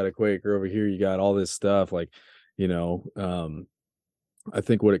here. You got a Quaker over here. You got all this stuff. Like, you know, I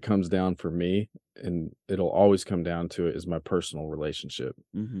think what it comes down for me, and it'll always come down to it, is my personal relationship.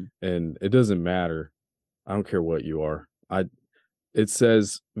 Mm-hmm. And it doesn't matter. I don't care what you are. It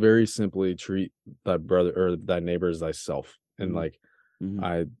says very simply, treat thy brother or thy neighbor as thyself. And like,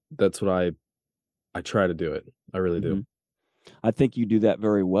 that's what I try to do it. I really do. I think you do that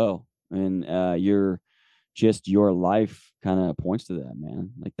very well. And your life kind of points to that,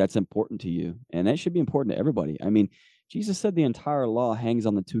 man. Like, that's important to you. And that should be important to everybody. I mean, Jesus said the entire law hangs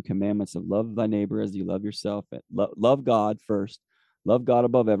on the two commandments of love thy neighbor as you love yourself. Love God first, love God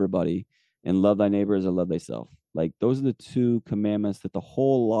above everybody, and love thy neighbor as I love thyself. Like, those are the two commandments that the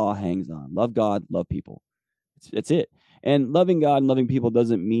whole law hangs on. Love God, love people. It's it. And loving God and loving people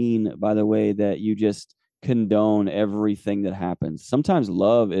doesn't mean, by the way, that you just condone everything that happens. Sometimes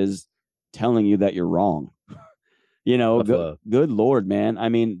love is telling you that you're wrong. You know, good Lord, man. I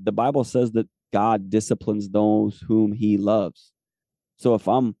mean, the Bible says that God disciplines those whom He loves. So if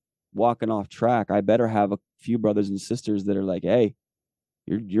I'm walking off track, I better have a few brothers and sisters that are like, hey,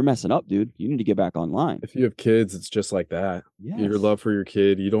 you're messing up, dude. You need to get back online. If you have kids, it's just like that. Yes. Your love for your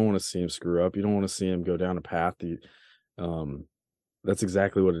kid, you don't want to see him screw up. You don't want to see him go down a path. That's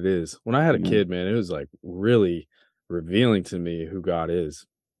exactly what it is. When I had a kid, man, it was like really revealing to me who God is.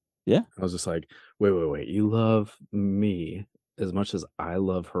 Yeah. I was just like, wait. You love me as much as I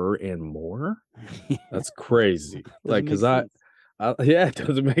love her and more? That's crazy. Like, because yeah, it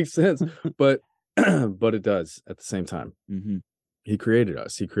doesn't make sense. But it does at the same time. Mm-hmm. He created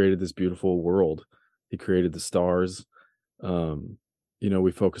us. He created this beautiful world. He created the stars. You know,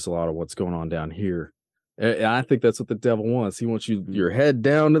 we focus a lot on what's going on down here. And I think that's what the devil wants. He wants your head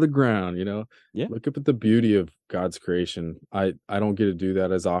down to the ground, you know? Yeah. Look up at the beauty of God's creation. I don't get to do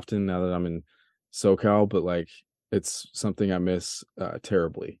that as often now that I'm in SoCal, but like, it's something I miss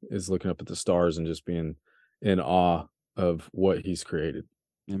terribly, is looking up at the stars and just being in awe of what He's created.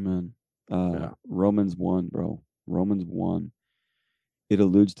 Amen. Romans 1, bro. Romans 1. It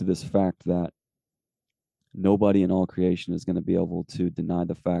alludes to this fact that nobody in all creation is going to be able to deny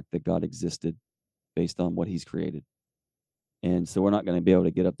the fact that God existed based on what He's created. And so we're not going to be able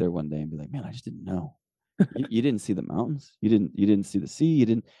to get up there one day and be like, man, I just didn't know. you didn't see the mountains. You didn't see the sea. You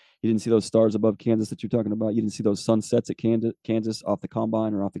didn't see those stars above Kansas that you're talking about. You didn't see those sunsets at Kansas off the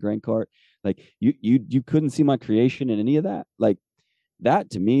combine or off the grain cart. Like, you couldn't see my creation in any of that. Like,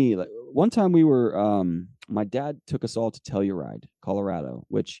 that to me, like, one time we were, my dad took us all to Telluride, Colorado,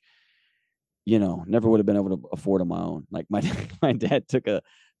 which, you know, never would have been able to afford on my own. Like, my dad took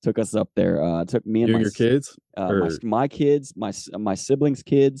us up there. Took me and your kids, my kids, my siblings'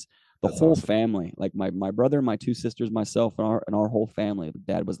 kids, the That's whole awesome. Family. Like my brother, my two sisters, myself, and our whole family.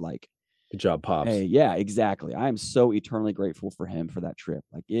 Dad was like, Good job, Pops. Hey, yeah, exactly. I am so eternally grateful for him for that trip.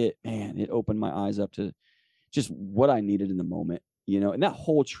 Like it opened my eyes up to just what I needed in the moment, and that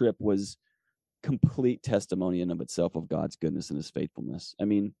whole trip was complete testimony in of itself of God's goodness and his faithfulness. I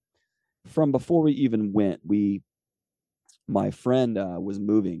mean, from before we even went, my friend was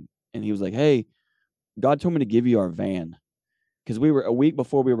moving and he was like, "Hey, God told me to give you our van." Because we were a week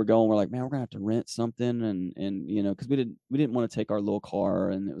before we were going, we're like, man, we're gonna have to rent something, and because we didn't want to take our little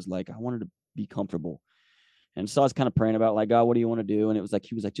car, and it was like I wanted to be comfortable, and so I was kind of praying about like, God, what do you want to do? And it was like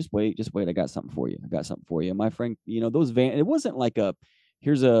he was like, just wait, I got something for you. And my friend, those van, it wasn't like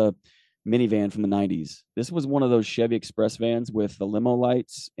here's a minivan from the 90s. This was one of those Chevy Express vans with the limo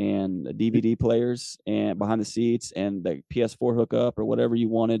lights and DVD players and behind the seats and the PS4 hookup or whatever you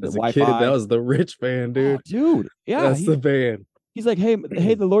wanted. As the a Wi-Fi. kid, that was the rich van, dude. Oh, dude, yeah, that's the van. He's like, hey,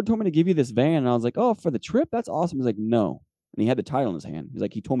 the Lord told me to give you this van. And I was like, oh, for the trip? That's awesome. He's like, no. And he had the title in his hand. He's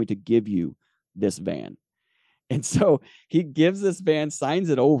like, he told me to give you this van. And so he gives this van, signs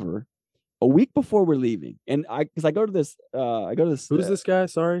it over a week before we're leaving. And because I go to this. Who's this guy?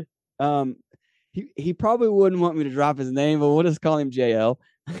 Sorry. He probably wouldn't want me to drop his name, but we'll just call him JL.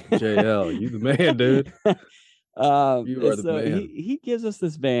 JL, you the man, dude. You are the man. He gives us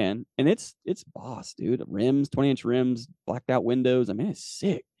this van, and it's boss, dude. Rims, 20-inch rims, blacked out windows. I mean, it's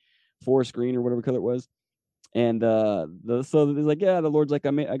sick. 4-screen or whatever color it was. And so he's like, yeah, the Lord's like,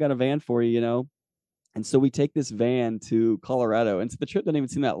 I got a van for you, And so we take this van to Colorado, and so the trip didn't even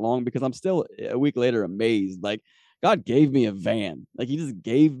seem that long because I'm still a week later amazed. Like, God gave me a van. Like, he just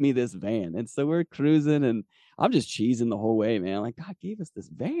gave me this van. And so we're cruising, and I'm just cheesing the whole way, man. Like, God gave us this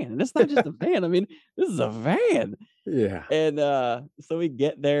van. And it's not just a van. I mean, this is a van. Yeah. And so we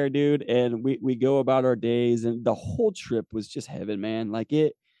get there, dude, and we go about our days. And the whole trip was just heaven, man. Like,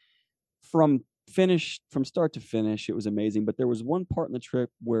 from start to finish, it was amazing. But there was one part in the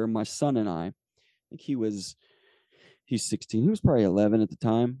trip where my son and I think he's 16. He was probably 11 at the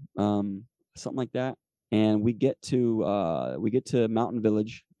time, something like that. And we get to Mountain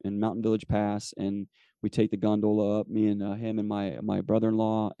Village and Mountain Village Pass, and we take the gondola up. Me and him and my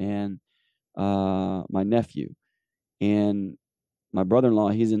brother-in-law and my nephew. And my brother-in-law,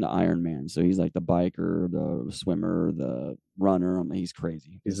 he's into Ironman, so he's like the biker, the swimmer, the runner. I mean, he's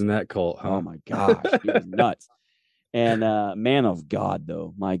crazy. He's in that cult, huh? Oh my gosh, he was nuts. And man of God,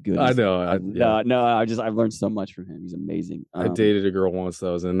 though, my goodness. I know. I've learned so much from him. He's amazing. I dated a girl once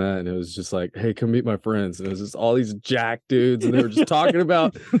that was in that, and it was just like, hey, come meet my friends. And it was just all these jack dudes, and they were just talking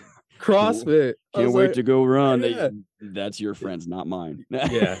about CrossFit. Can't wait to go run. Yeah. That's your friends, not mine.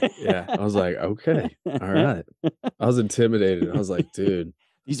 yeah. I was like, okay, all right. I was intimidated. I was like, dude,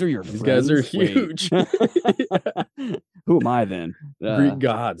 these are your these friends? guys are huge. Who am I then? Greek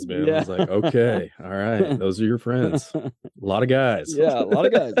gods, man. Yeah. I was like, okay, all right, those are your friends. A lot of guys. Yeah, a lot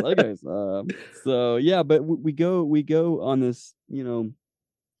of guys. So yeah, but we go on this,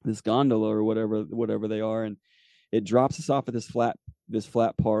 this gondola or whatever they are, and it drops us off at this flat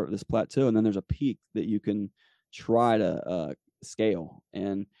plateau, and then there's a peak that you can try to scale.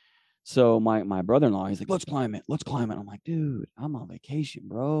 And so my brother-in-law, he's like, let's climb it. I'm like, dude, I'm on vacation,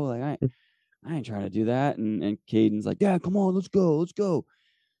 bro. Like I ain't trying to do that. And Caden's like, Dad, come on, let's go.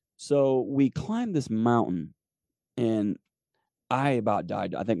 So we climbed this mountain, and I about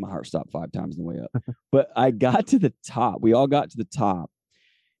died. I think my heart stopped 5 times on the way up. But I got to the top. We all got to the top,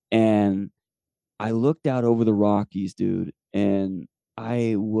 and I looked out over the Rockies, dude, and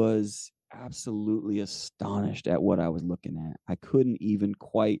I was absolutely astonished at what I was looking at. I couldn't even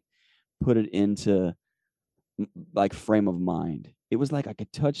quite put it into like frame of mind. It was like I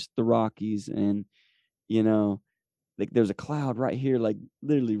could touch the Rockies, and like there's a cloud right here, like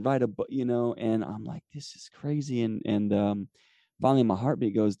literally right above, and I'm like, this is crazy. And finally my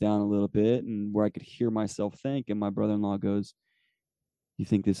heartbeat goes down a little bit, and where I could hear myself think, and my brother-in-law goes, you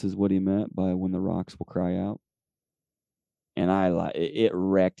think this is what he meant by when the rocks will cry out? And it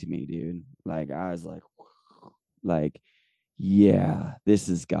wrecked me, dude. Like I was like, yeah, this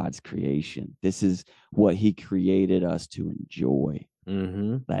is God's creation. This is what he created us to enjoy.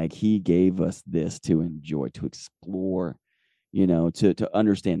 Mm-hmm. Like he gave us this to enjoy, to explore, to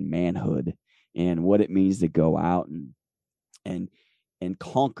understand manhood and what it means to go out and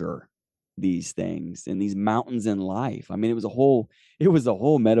conquer these things and these mountains in life. I mean, it was a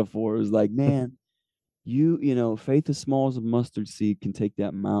whole metaphor. It was like, man, faith as small as a mustard seed can take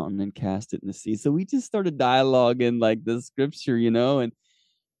that mountain and cast it in the sea. So we just started dialoguing like the scripture,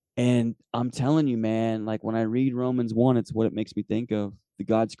 and I'm telling you, man, like when I read Romans 1, it's what it makes me think of, the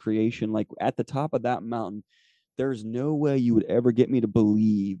God's creation. Like at the top of that mountain, there's no way you would ever get me to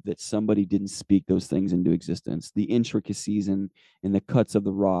believe that somebody didn't speak those things into existence. The intricacies in the cuts of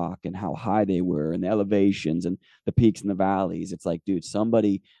the rock and how high they were and the elevations and the peaks and the valleys. It's like, dude,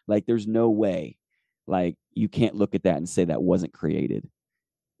 somebody, like, there's no way, like, you can't look at that and say that wasn't created,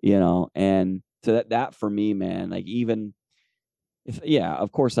 And so that for me, man, like, even if, yeah,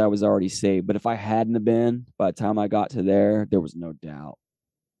 of course I was already saved, but if I hadn't have been, by the time I got to there was no doubt.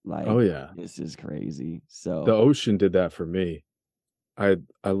 Oh Like, yeah. this is crazy. The So ocean did that for me. I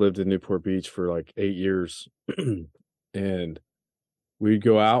lived in Newport Beach for like 8 years, and we'd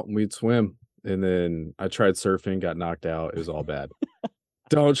go out and we'd swim, and then I tried surfing, got knocked out. It was all bad.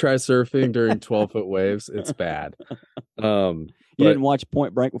 Don't try surfing during 12-foot waves. It's bad. you But didn't watch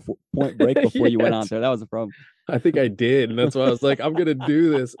Point Break before you went yeah, out there. That was the problem. I think I did, and that's why I was like, I'm gonna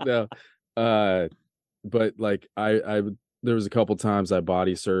do this now. But like I there was a couple times I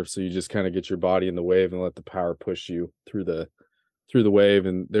body surfed, so you just kind of get your body in the wave and let the power push you through the wave.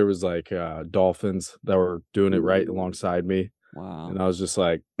 And there was like dolphins that were doing it right alongside me. Wow. And I was just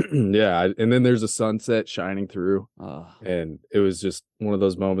like, yeah. And then there's a sunset shining through, and it was just one of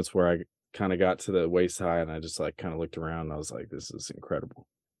those moments where I kind of got to the waist high, and I just like kind of looked around, and I was like, this is incredible.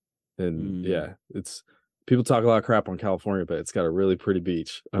 And yeah, it's people talk a lot of crap on California, but it's got a really pretty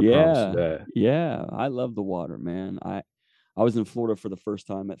beach. I promise you that. Yeah. I love the water, man. I was in Florida for the first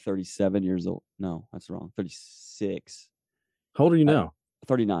time at 37 years old. No, that's wrong. 36. How old are you now?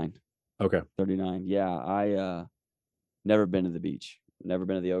 39. Okay. 39. Yeah. I never been to the beach, never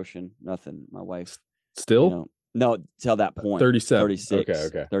been to the ocean, nothing. My wife Still? No, till that point. 37. 36.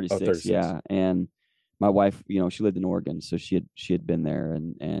 Okay. 36. 36. Yeah. And my wife, she lived in Oregon, so she had been there,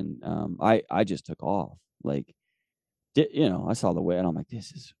 and I just took off. Like, I saw the way, and I'm like,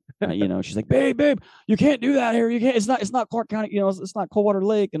 this is, she's like, babe, you can't do that here. You can't. It's not Clark County. It's not Coldwater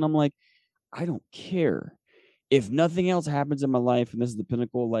Lake. And I'm like, I don't care. If nothing else happens in my life, and this is the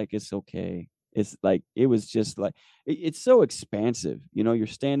pinnacle, like, it's okay. It's like, it was just like, it's so expansive. You're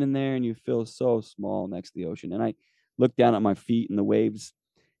standing there and you feel so small next to the ocean. And I look down at my feet and the waves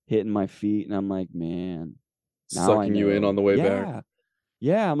hitting my feet, and I'm like, man, now sucking you in on the way back.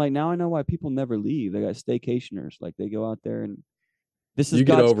 Yeah, I'm like, now I know why people never leave. They got staycationers. Like, they go out there, and this is You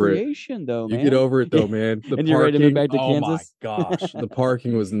get God's over creation, though, man. You get over it, though, man. The and you're ready to move back to oh Kansas? my gosh, the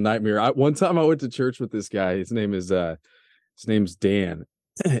parking was a nightmare. One time I went to church with this guy. His name's Dan,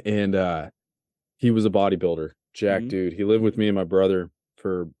 and he was a bodybuilder, jack dude. He lived with me and my brother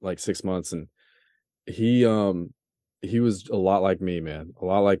for like 6 months, and he was a lot like me, man, a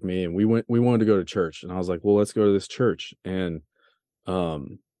lot like me. And we wanted to go to church, and I was like, well, let's go to this church. And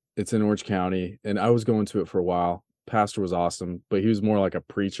it's in Orange County, and I was going to it for a while. Pastor was awesome, but he was more like a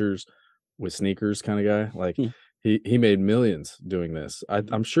preachers with sneakers kind of guy. Like he made millions doing this.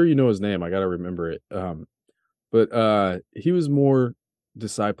 I'm sure you know his name. I got to remember it. But he was more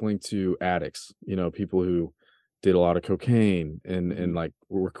discipling to addicts, people who did a lot of cocaine and like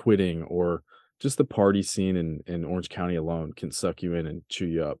were quitting, or just the party scene in Orange County alone can suck you in and chew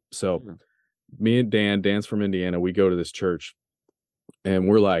you up. So me and Dan's from Indiana, we go to this church, and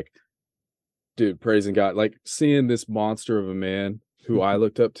we're like, dude, praising God, like seeing this monster of a man who I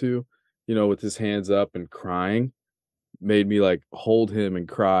looked up to, with his hands up and crying, made me like hold him and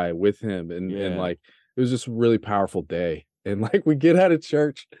cry with him. And like, it was just a really powerful day. And like, we get out of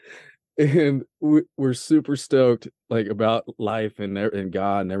church, and we're super stoked, like, about life and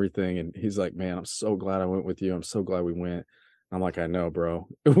God and everything. And he's like, man, I'm so glad I went with you. I'm so glad we went. I'm like, I know, bro.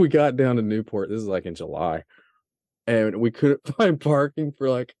 We got down to Newport. This is like in July. And we couldn't find parking for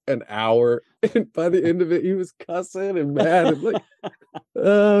like an hour. And by the end of it, he was cussing and mad. And like,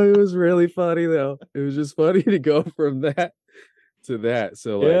 oh, it was really funny though. It was just funny to go from that to that.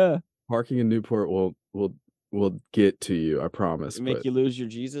 So like, parking in Newport will get to you, I promise. Make you lose your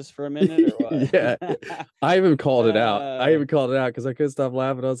Jesus for a minute, or what? Yeah. I even called it out. Because I couldn't stop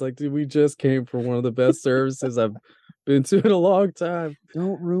laughing. I was like, dude, we just came from one of the best services I've been to in a long time.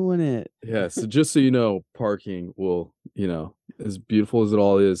 Don't ruin it. Yeah. So just so you know, parking will, as beautiful as it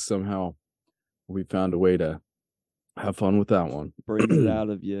all is, somehow we found a way to have fun with that one. Brings it out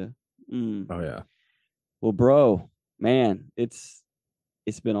of you. Oh yeah. Well, bro, man, it's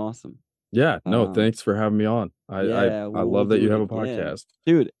been awesome. Yeah. No, thanks for having me on. I love that you have a podcast.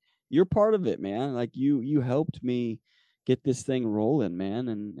 Dude, you're part of it, man. Like, you helped me get this thing rolling, man.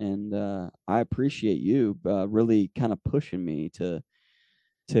 And I appreciate you really kind of pushing me to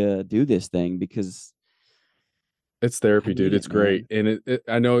do this thing, because it's therapy, dude. It's great. And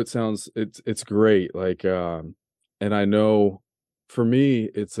I know it sounds, it's great. Like, and I know for me,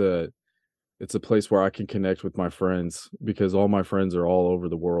 it's a place where I can connect with my friends, because all my friends are all over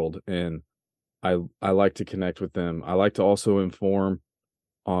the world. And I like to connect with them. I like to also inform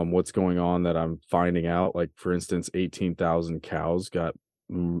what's going on that I'm finding out. Like, for instance, 18,000 cows got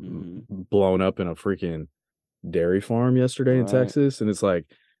blown up in a freaking dairy farm yesterday in Right. Texas. And it's like,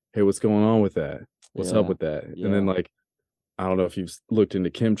 hey, what's going on with that? What's up with that? And then, Yeah. like, I don't know if you've looked into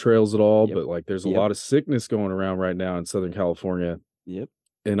chemtrails at all, Yep. but like there's a Yep. lot of sickness going around right now in Southern California. Yep.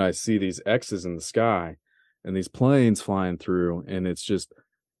 And I see these X's in the sky and these planes flying through, and it's just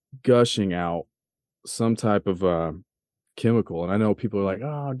gushing out some type of chemical. And I know people are like,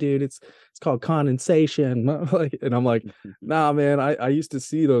 oh dude, it's called condensation. Like, and I'm like, nah man, I used to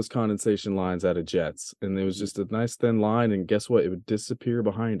see those condensation lines out of jets, and it was just a nice thin line, and guess what, it would disappear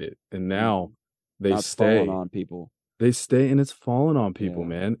behind it. And now they Now it's falling stay on people. they stay, and it's falling on people, Yeah.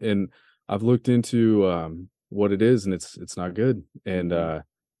 man. And I've looked into what it is, and it's not good. And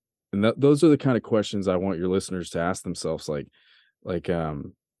those are the kind of questions I want your listeners to ask themselves. Like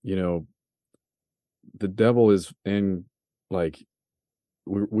you know, the devil is in, like,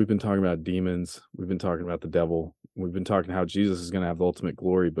 we've been talking about demons, we've been talking about the devil, we've been talking how Jesus is going to have the ultimate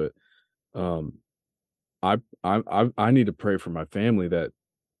glory, but um I need to pray for my family. That,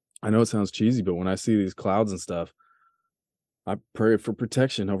 I know it sounds cheesy, but when I see these clouds and stuff, I pray for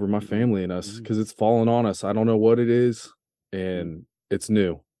protection over my family and us, because it's falling on us. I don't know what it is, and it's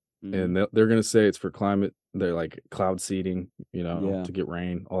new. And they're going to say it's for climate. They're like cloud seeding, to get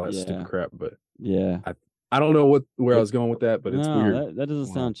rain, all that stupid crap. But I don't know where I was going with that, but it's weird. That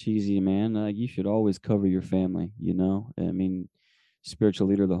doesn't sound cheesy, man. You should always cover your family. I mean, spiritual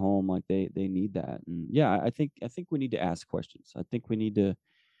leader of the home, like they need that. And yeah, I think we need to ask questions. I think we need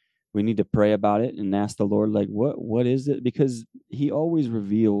to pray about it and ask the Lord, like, what is it? Because He always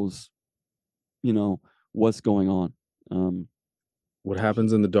reveals, what's going on. What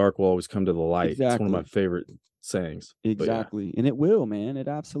happens in the dark will always come to the light. It's one of my favorite sayings. Exactly. Yeah. And it will, man. It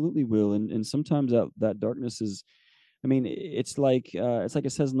absolutely will. And sometimes that darkness is, I mean, it's like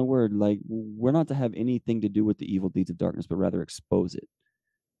it says in the word, like, we're not to have anything to do with the evil deeds of darkness, but rather expose it.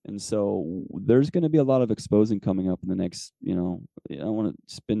 And so there's going to be a lot of exposing coming up in the next, I don't want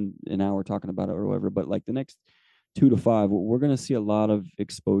to spend an hour talking about it or whatever, but like the next 2 to 5, we're going to see a lot of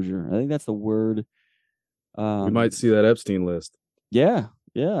exposure. I think that's the word. We might see that Epstein list. Yeah.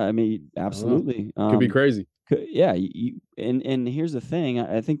 Yeah. I mean, absolutely. Could be crazy. Yeah. And here's the thing.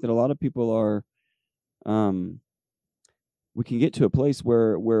 I think that a lot of people are, we can get to a place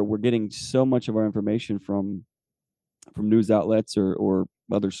where we're getting so much of our information from news outlets or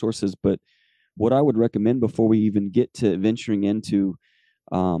other sources. But what I would recommend before we even get to venturing into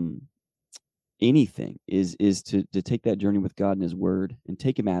anything is to take that journey with God and His Word, and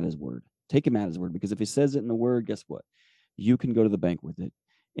take Him at His Word. Take Him at His Word, because if He says it in the Word, guess what? You can go to the bank with it.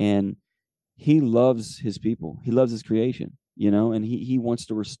 And He loves His people. He loves His creation, and He wants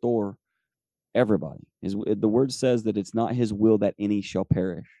to restore everybody. The Word says that it's not His will that any shall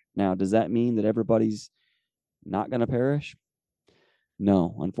perish. Now, does that mean that everybody's not going to perish?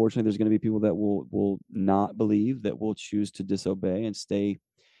 No. Unfortunately, there's going to be people that will not believe, that will choose to disobey and stay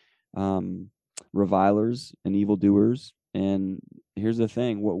revilers and evildoers. And here's the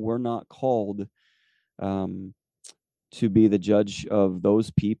thing: we're not called to be the judge of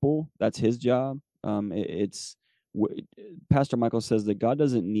those people. That's His job. Pastor Michael says that God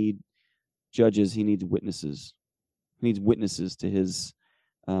doesn't need judges; He needs witnesses. He needs witnesses to His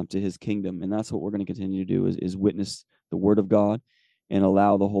kingdom, and that's what we're going to continue to do: is witness the Word of God and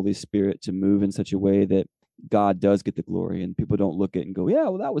allow the Holy Spirit to move in such a way that God does get the glory, and people don't look at it and go, "Yeah,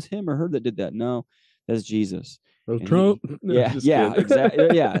 well, that was him or her that did that." No, that's Jesus. Trump. Exactly.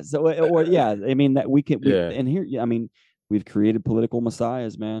 Yeah. So, I mean, that we can. And here, I mean, we've created political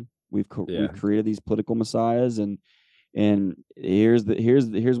messiahs, man. We've created these political messiahs, and here's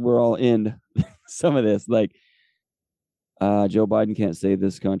where I'll end some of this. Like, Joe Biden can't save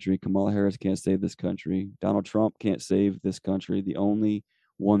this country. Kamala Harris can't save this country. Donald Trump can't save this country. The only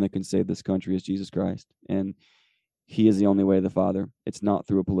one that can save this country is Jesus Christ. And He is the only way to the Father. It's not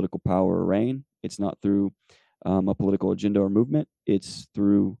through a political power or reign. It's not through a political agenda or movement. It's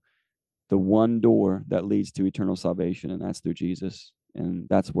through the one door that leads to eternal salvation, and that's through Jesus. And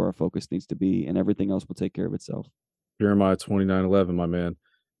that's where our focus needs to be, and everything else will take care of itself. Jeremiah 29:11, my man.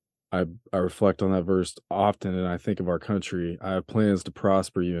 I reflect on that verse often, and I think of our country. I have plans to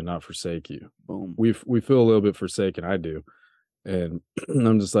prosper you and not forsake you. Boom. We feel a little bit forsaken. I do. And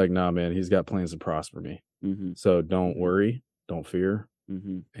I'm just like, nah, man, He's got plans to prosper me. Mm-hmm. So don't worry, don't fear,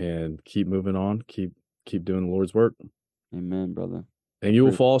 and keep moving on. Keep doing the Lord's work. Amen, brother. And you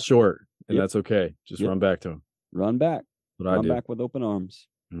will fall short, and that's okay. Just run back to Him. Run back. Run back with open arms.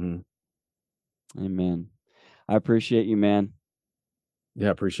 Mm-hmm. Amen. I appreciate you, man. Yeah,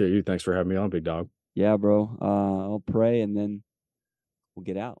 appreciate you. Thanks for having me on, big dog. Yeah, bro. I'll pray and then we'll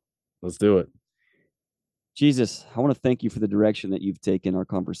get out. Let's do it. Jesus, I want to thank you for the direction that you've taken our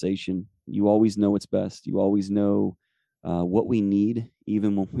conversation. You always know what's best. You always know what we need,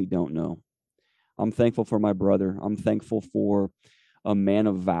 even when we don't know. I'm thankful for my brother. I'm thankful for a man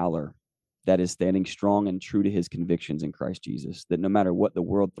of valor that is standing strong and true to his convictions in Christ Jesus, that no matter what the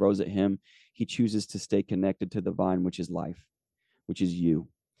world throws at him, he chooses to stay connected to the vine, which is life, which is you.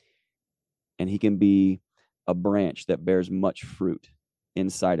 And he can be a branch that bears much fruit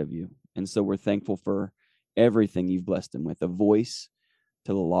inside of you. And so we're thankful for everything you've blessed him with, a voice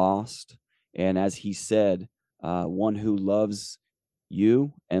to the lost. And as he said, one who loves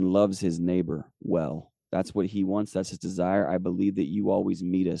you and loves his neighbor well. That's what he wants. That's his desire. I believe that you always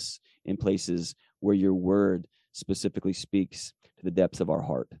meet us in places where your word specifically speaks to the depths of our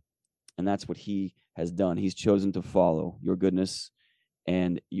heart. And that's what he has done. He's chosen to follow your goodness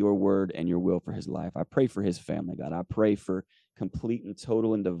and your word and your will for his life. I pray for his family, God. I pray for complete and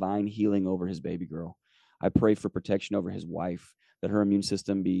total and divine healing over his baby girl. I pray for protection over his wife, that her immune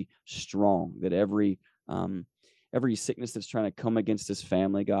system be strong, that every sickness that's trying to come against this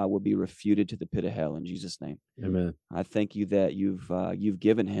family, God, will be refuted to the pit of hell in Jesus' name. Amen. I thank you that you've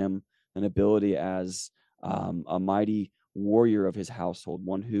given him an ability as a mighty warrior of his household,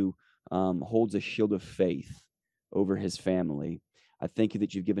 one who holds a shield of faith over his family. I thank you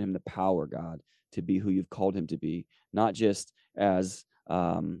that you've given him the power, God, to be who you've called him to be, not just as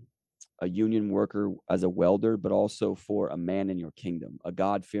a union worker, as a welder, but also for a man in your kingdom, a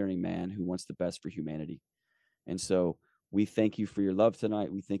God-fearing man who wants the best for humanity. And so we thank you for your love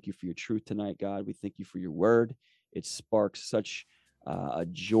tonight. We thank you for your truth tonight, God. We thank you for your word. It sparks such a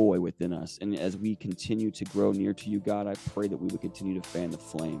joy within us. And as we continue to grow near to you, God, I pray that we would continue to fan the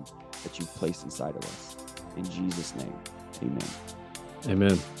flame that you've placed inside of us. In Jesus' name, amen.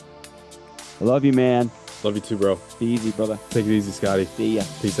 Amen. I love you, man. Love you too, bro. Be easy, brother. Take it easy, Scotty. See ya.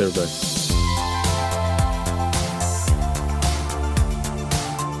 Peace, everybody.